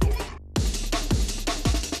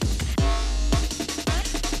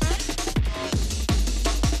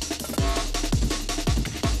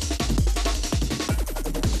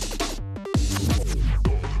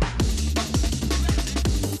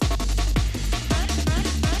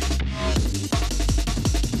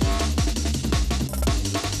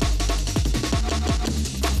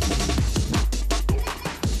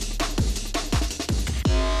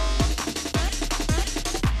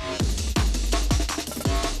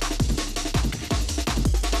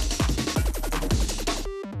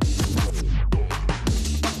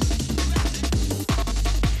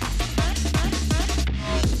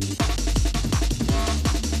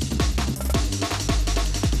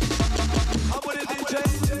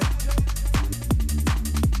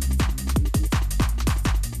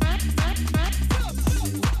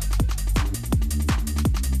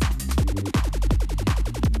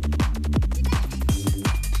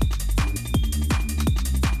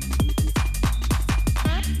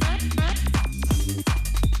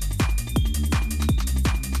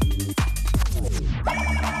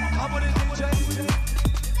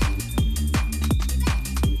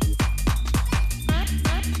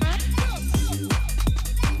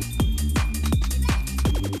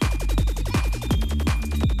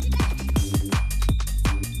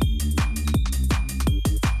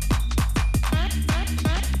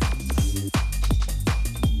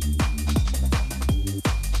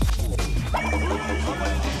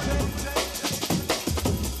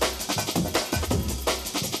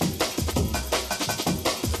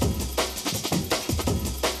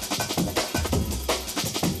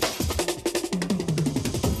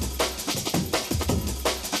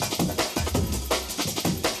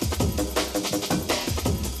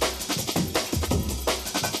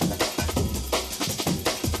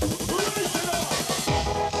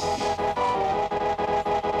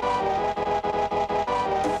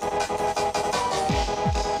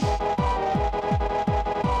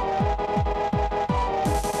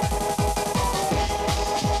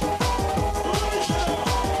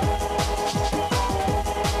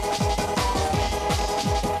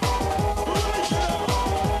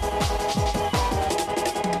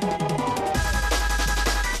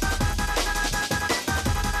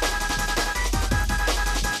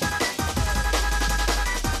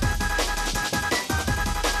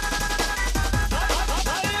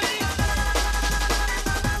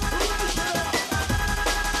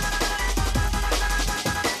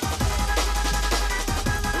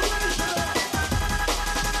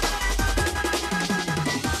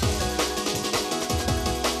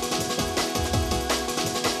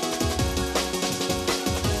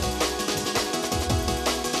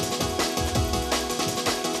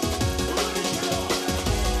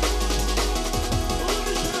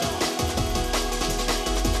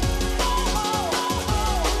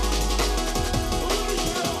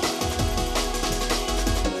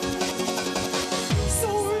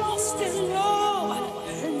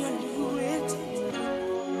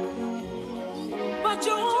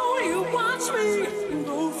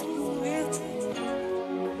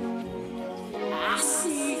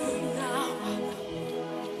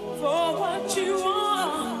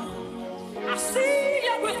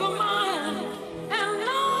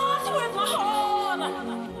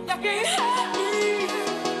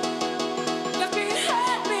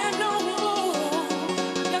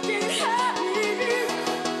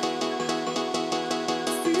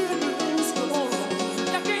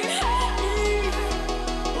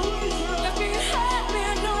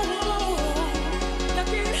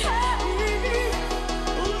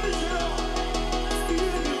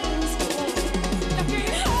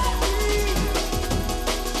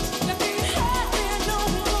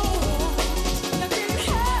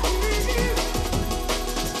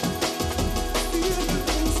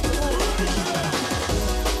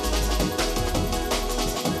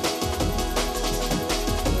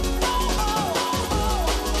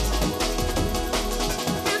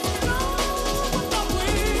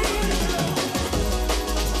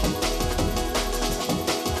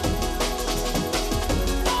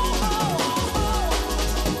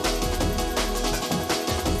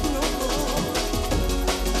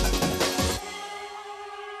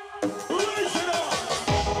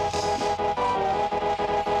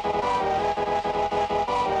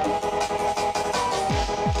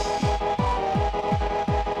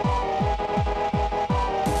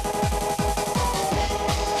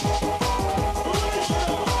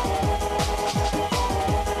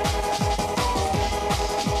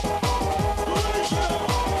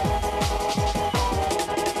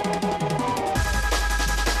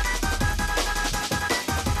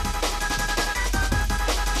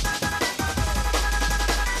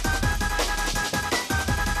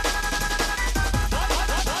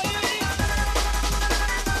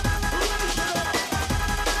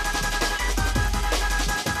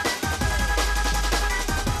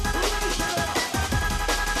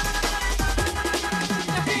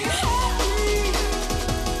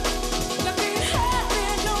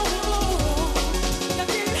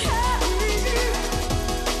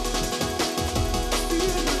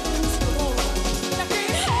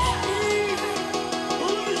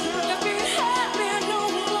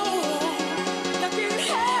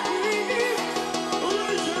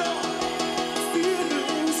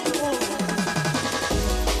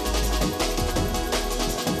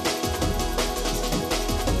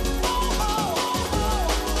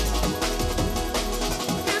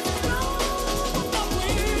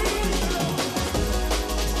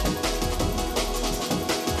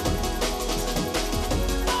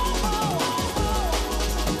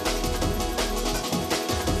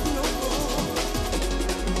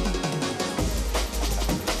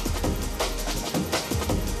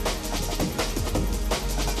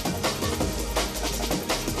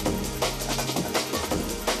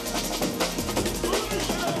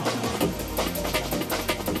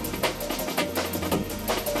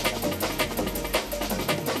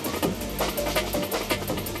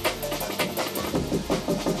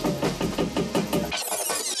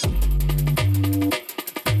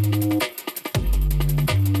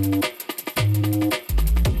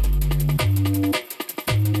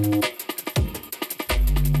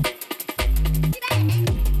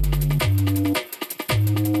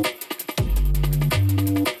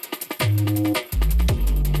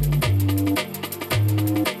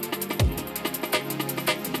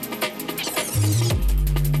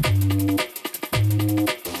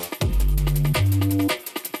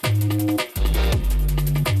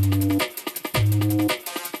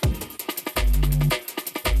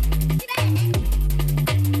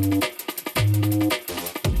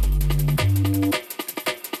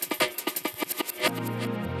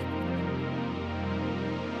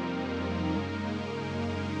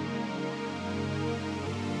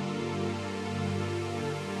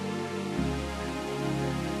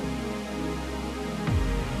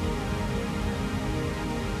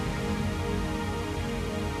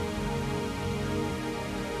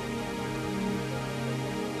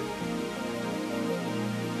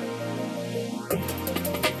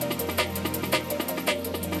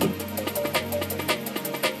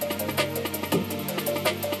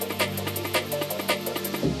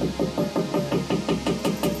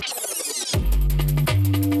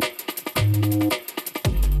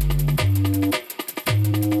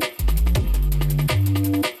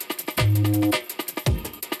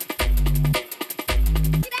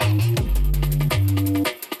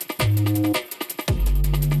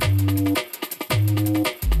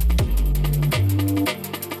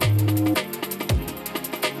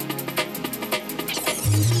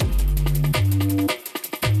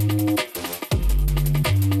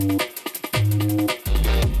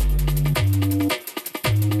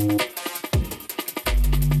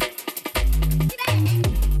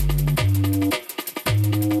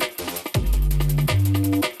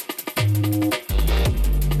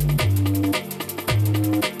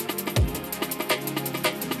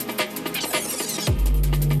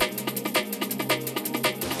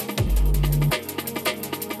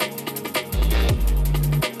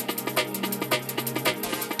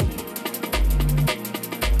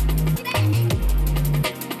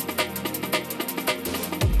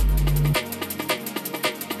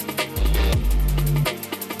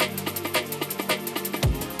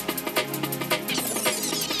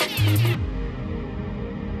 This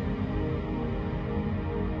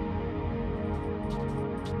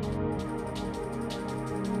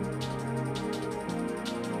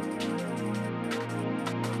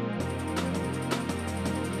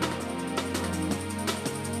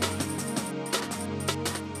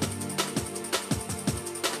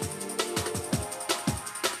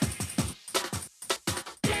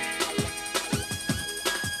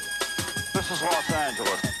is Los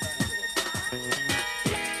Angeles.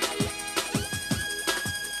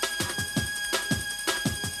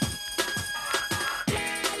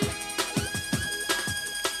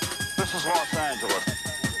 This is Los Angeles.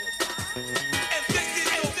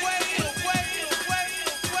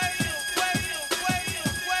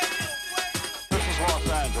 This is Los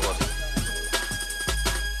Angeles.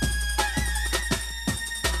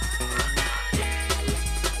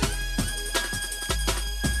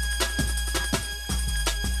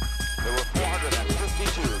 There were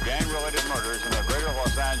 452 gang-related murders in the greater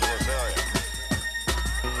Los Angeles area.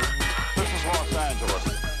 This is Los Angeles,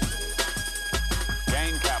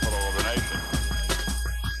 gang capital of the nation.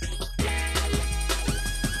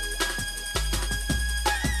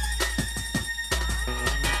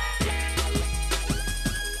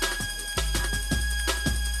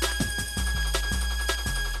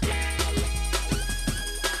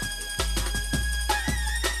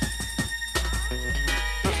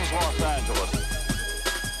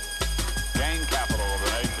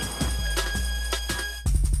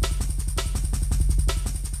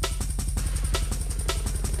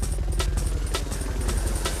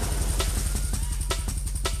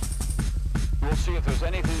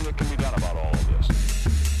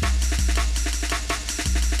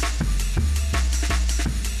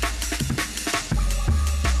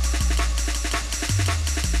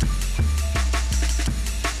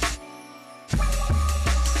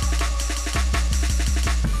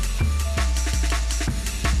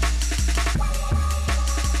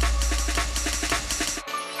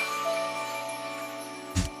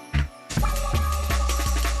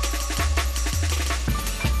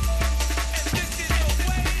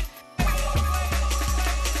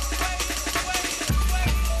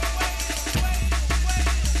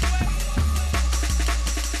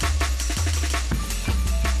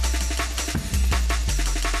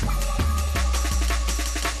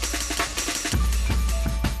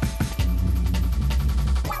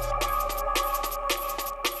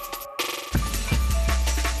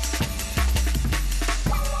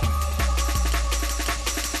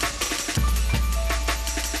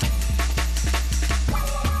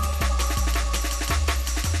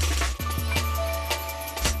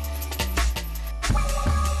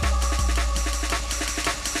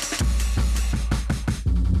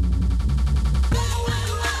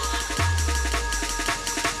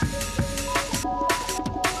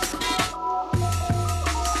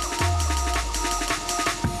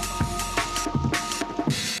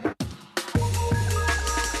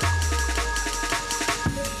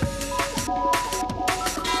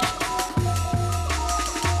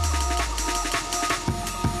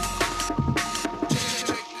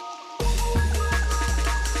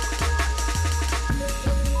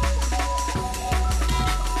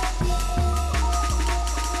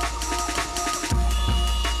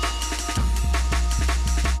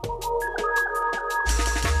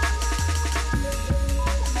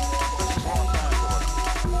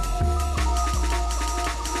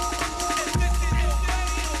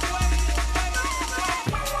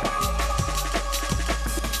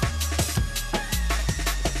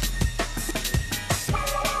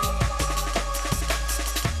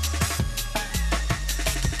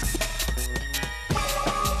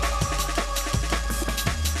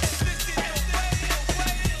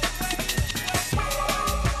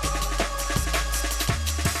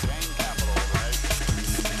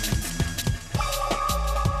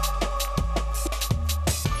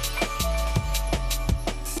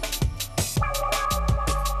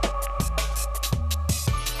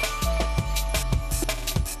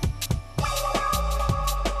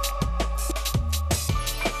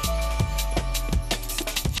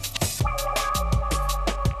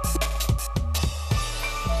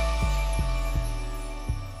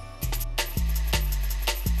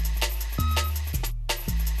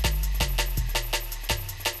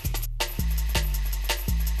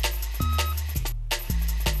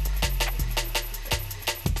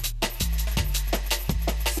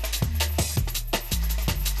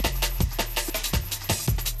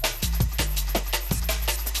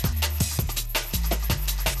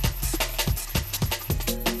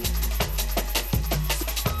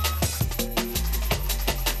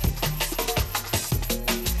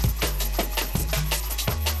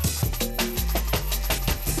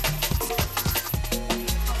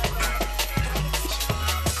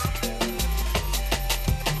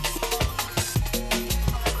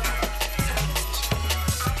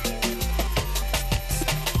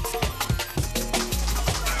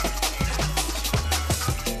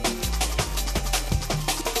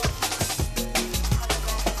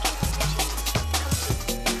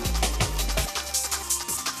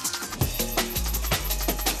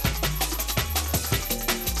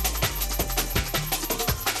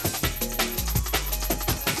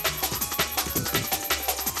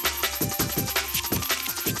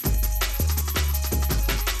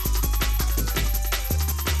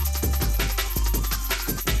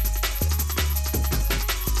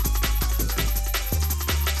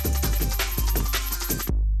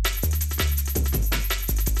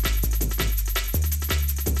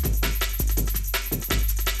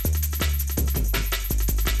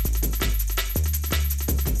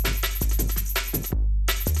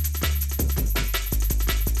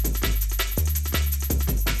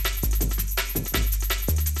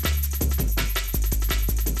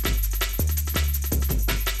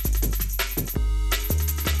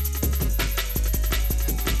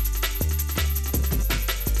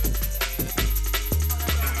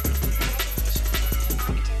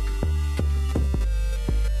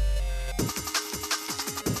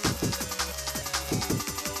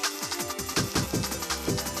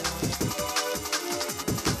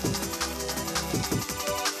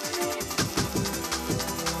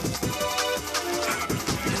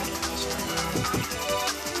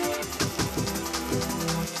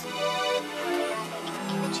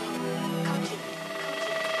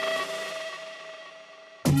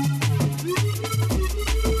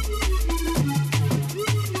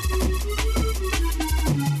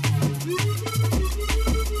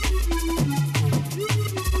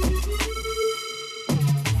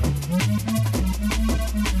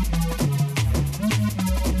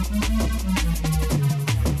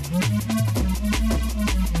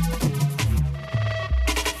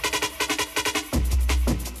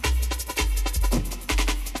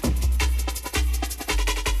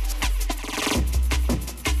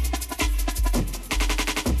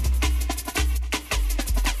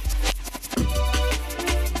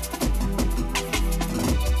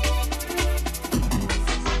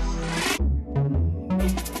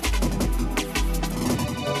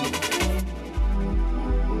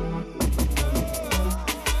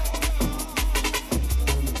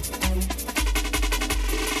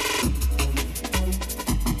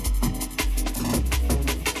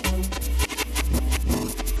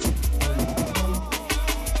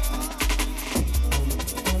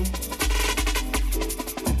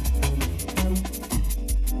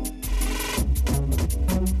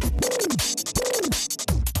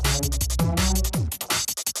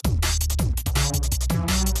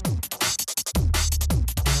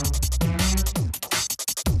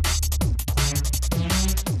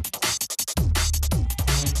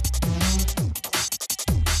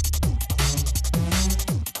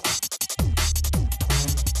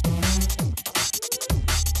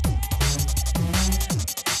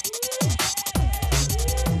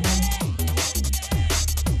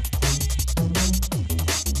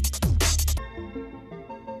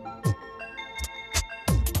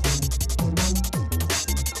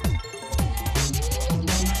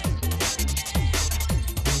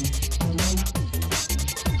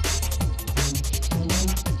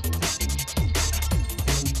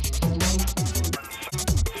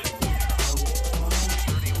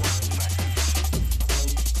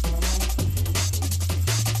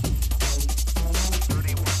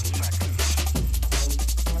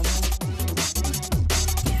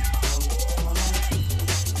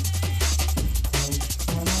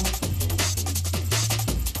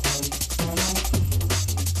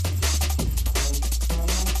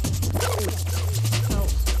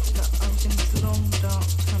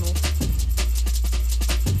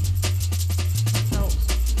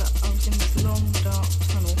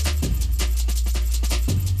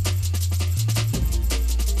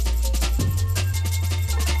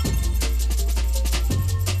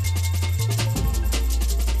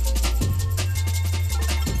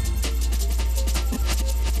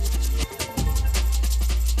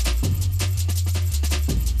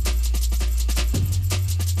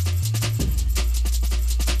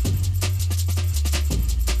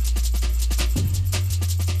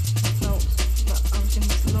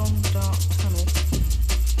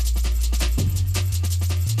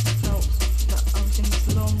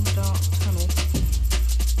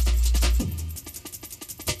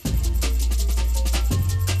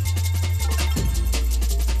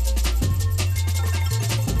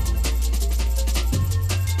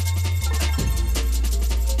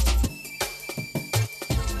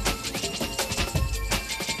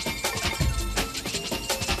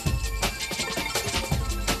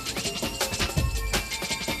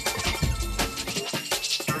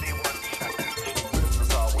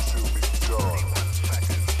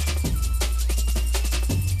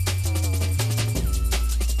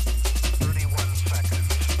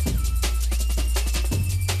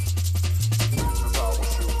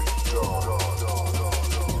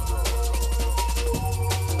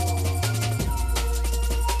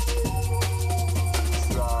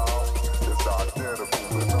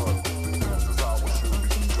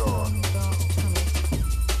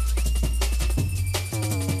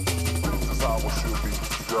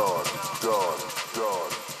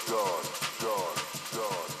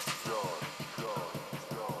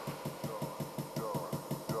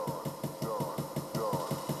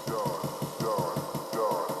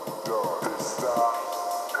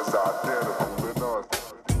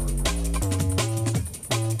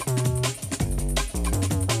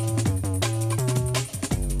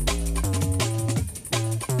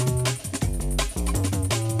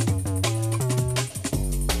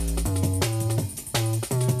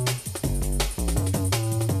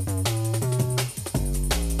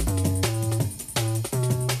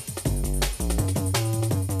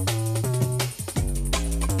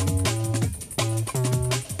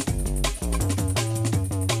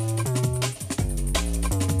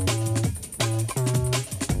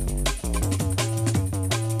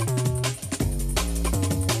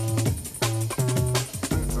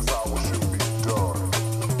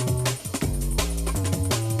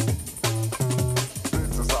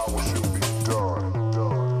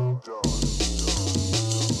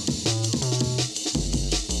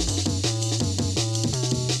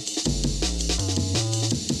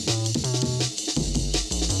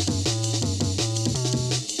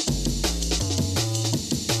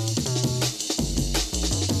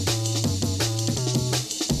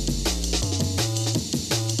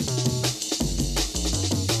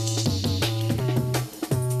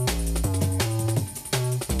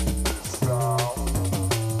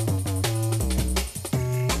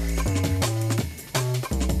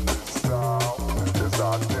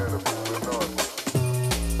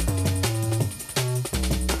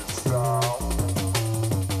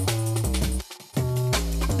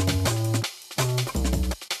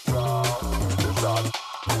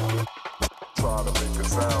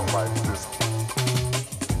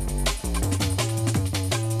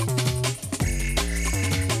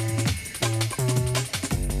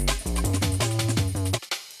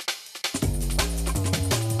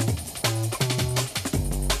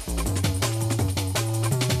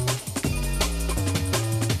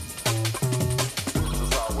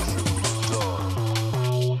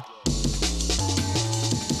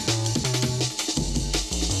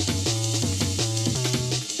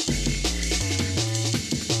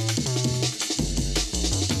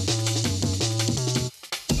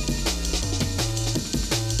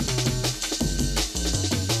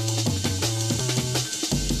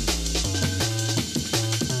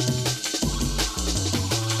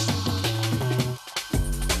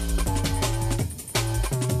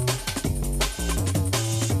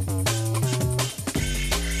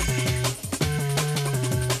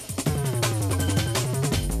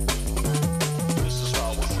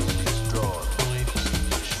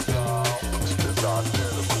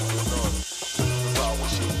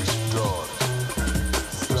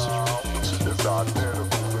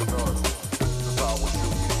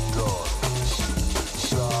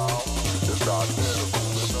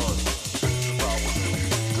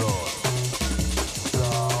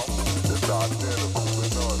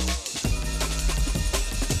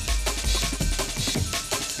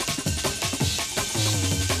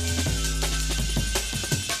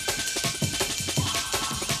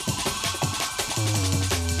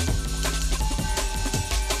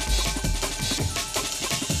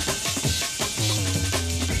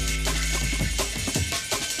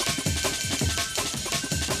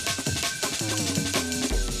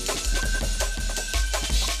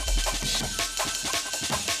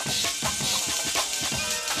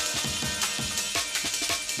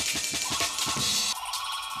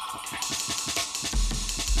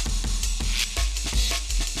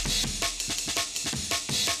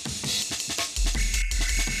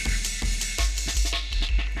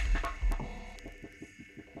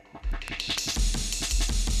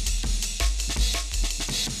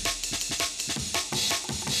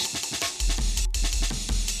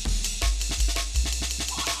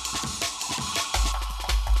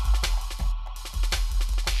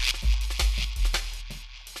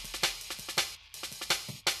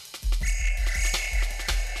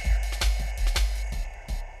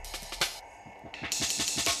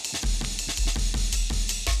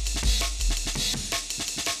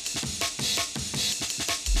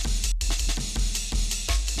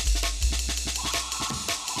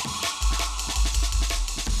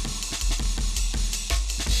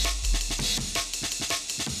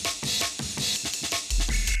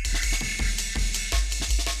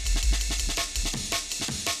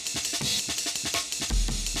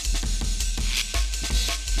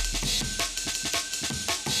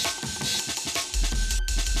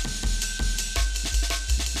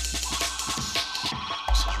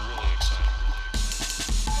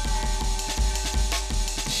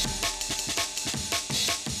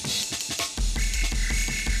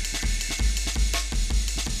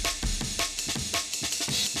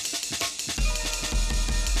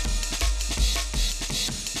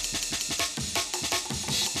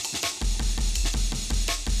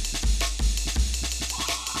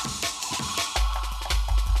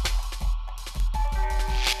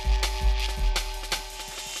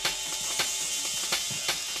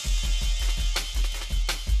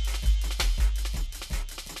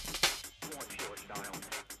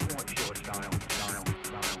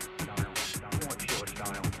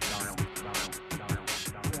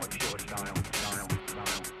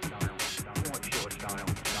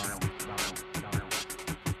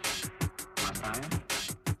 style.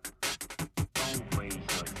 Don't waste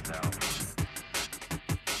yourself.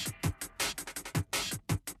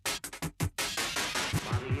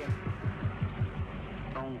 Body here.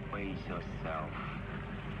 Don't waste yourself.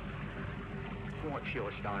 What's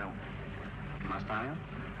your style? My style?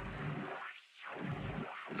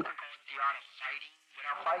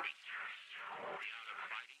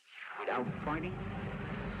 Without fighting?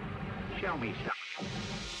 Show me something.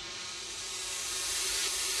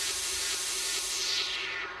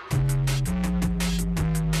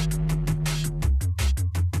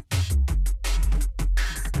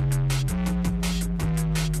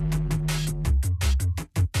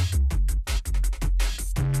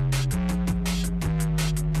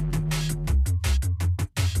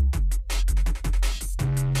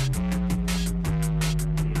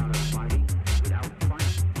 Without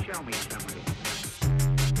fighting? Show me something.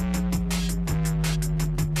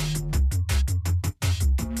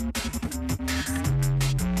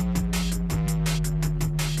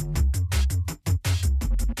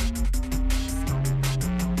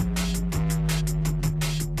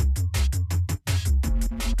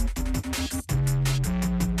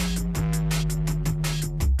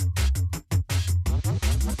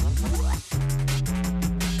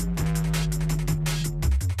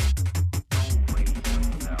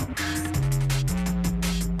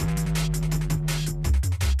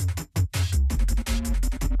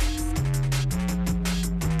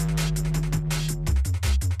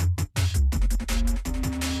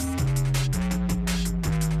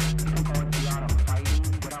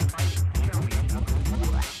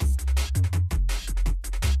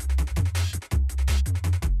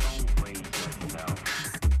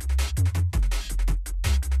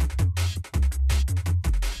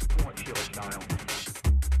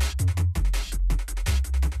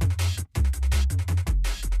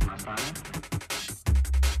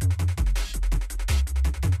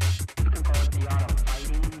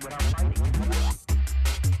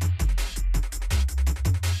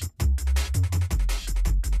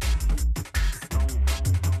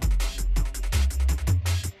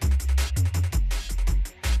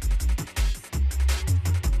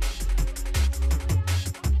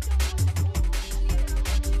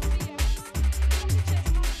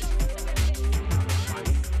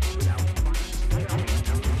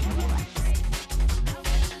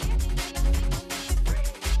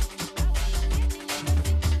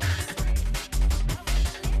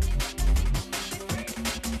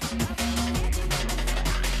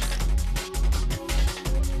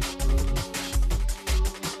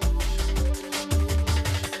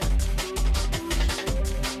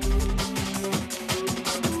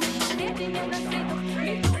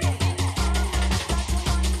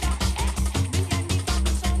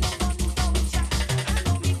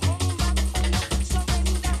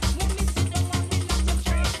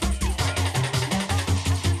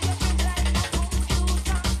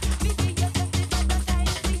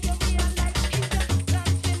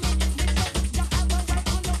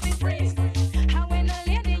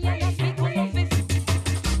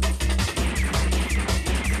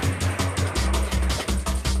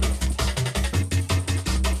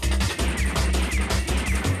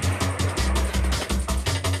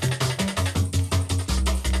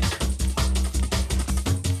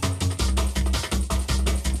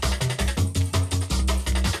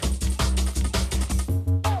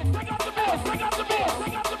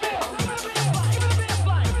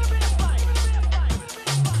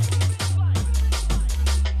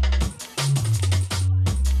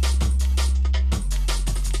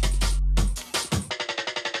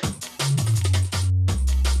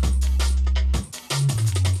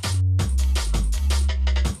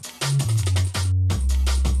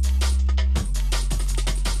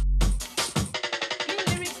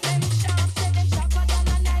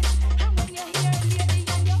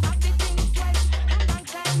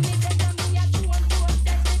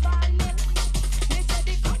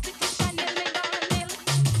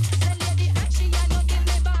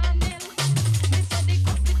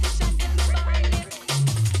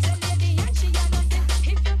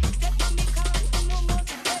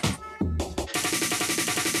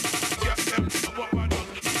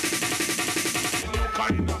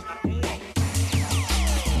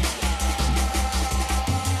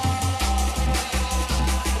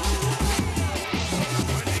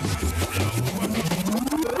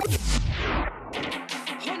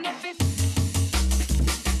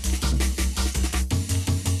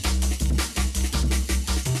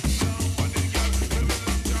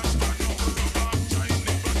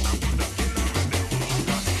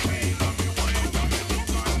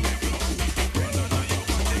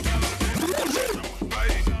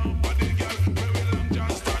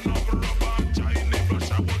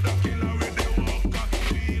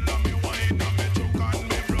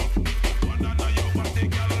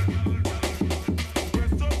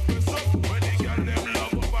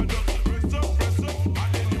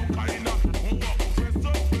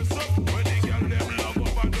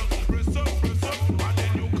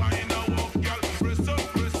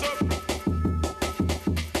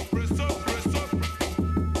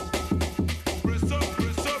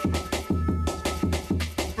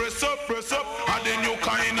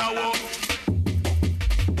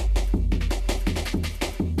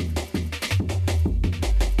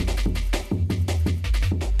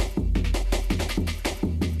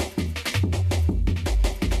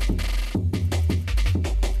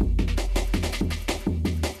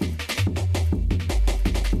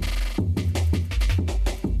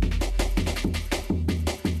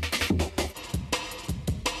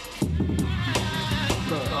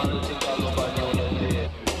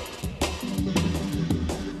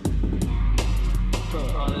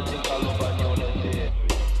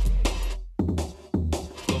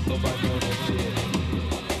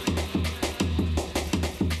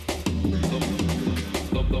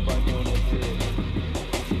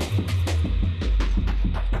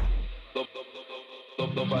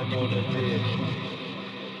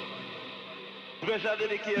 Special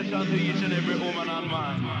dedication to each and every woman and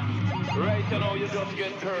man. Right now you just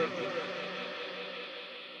get curved.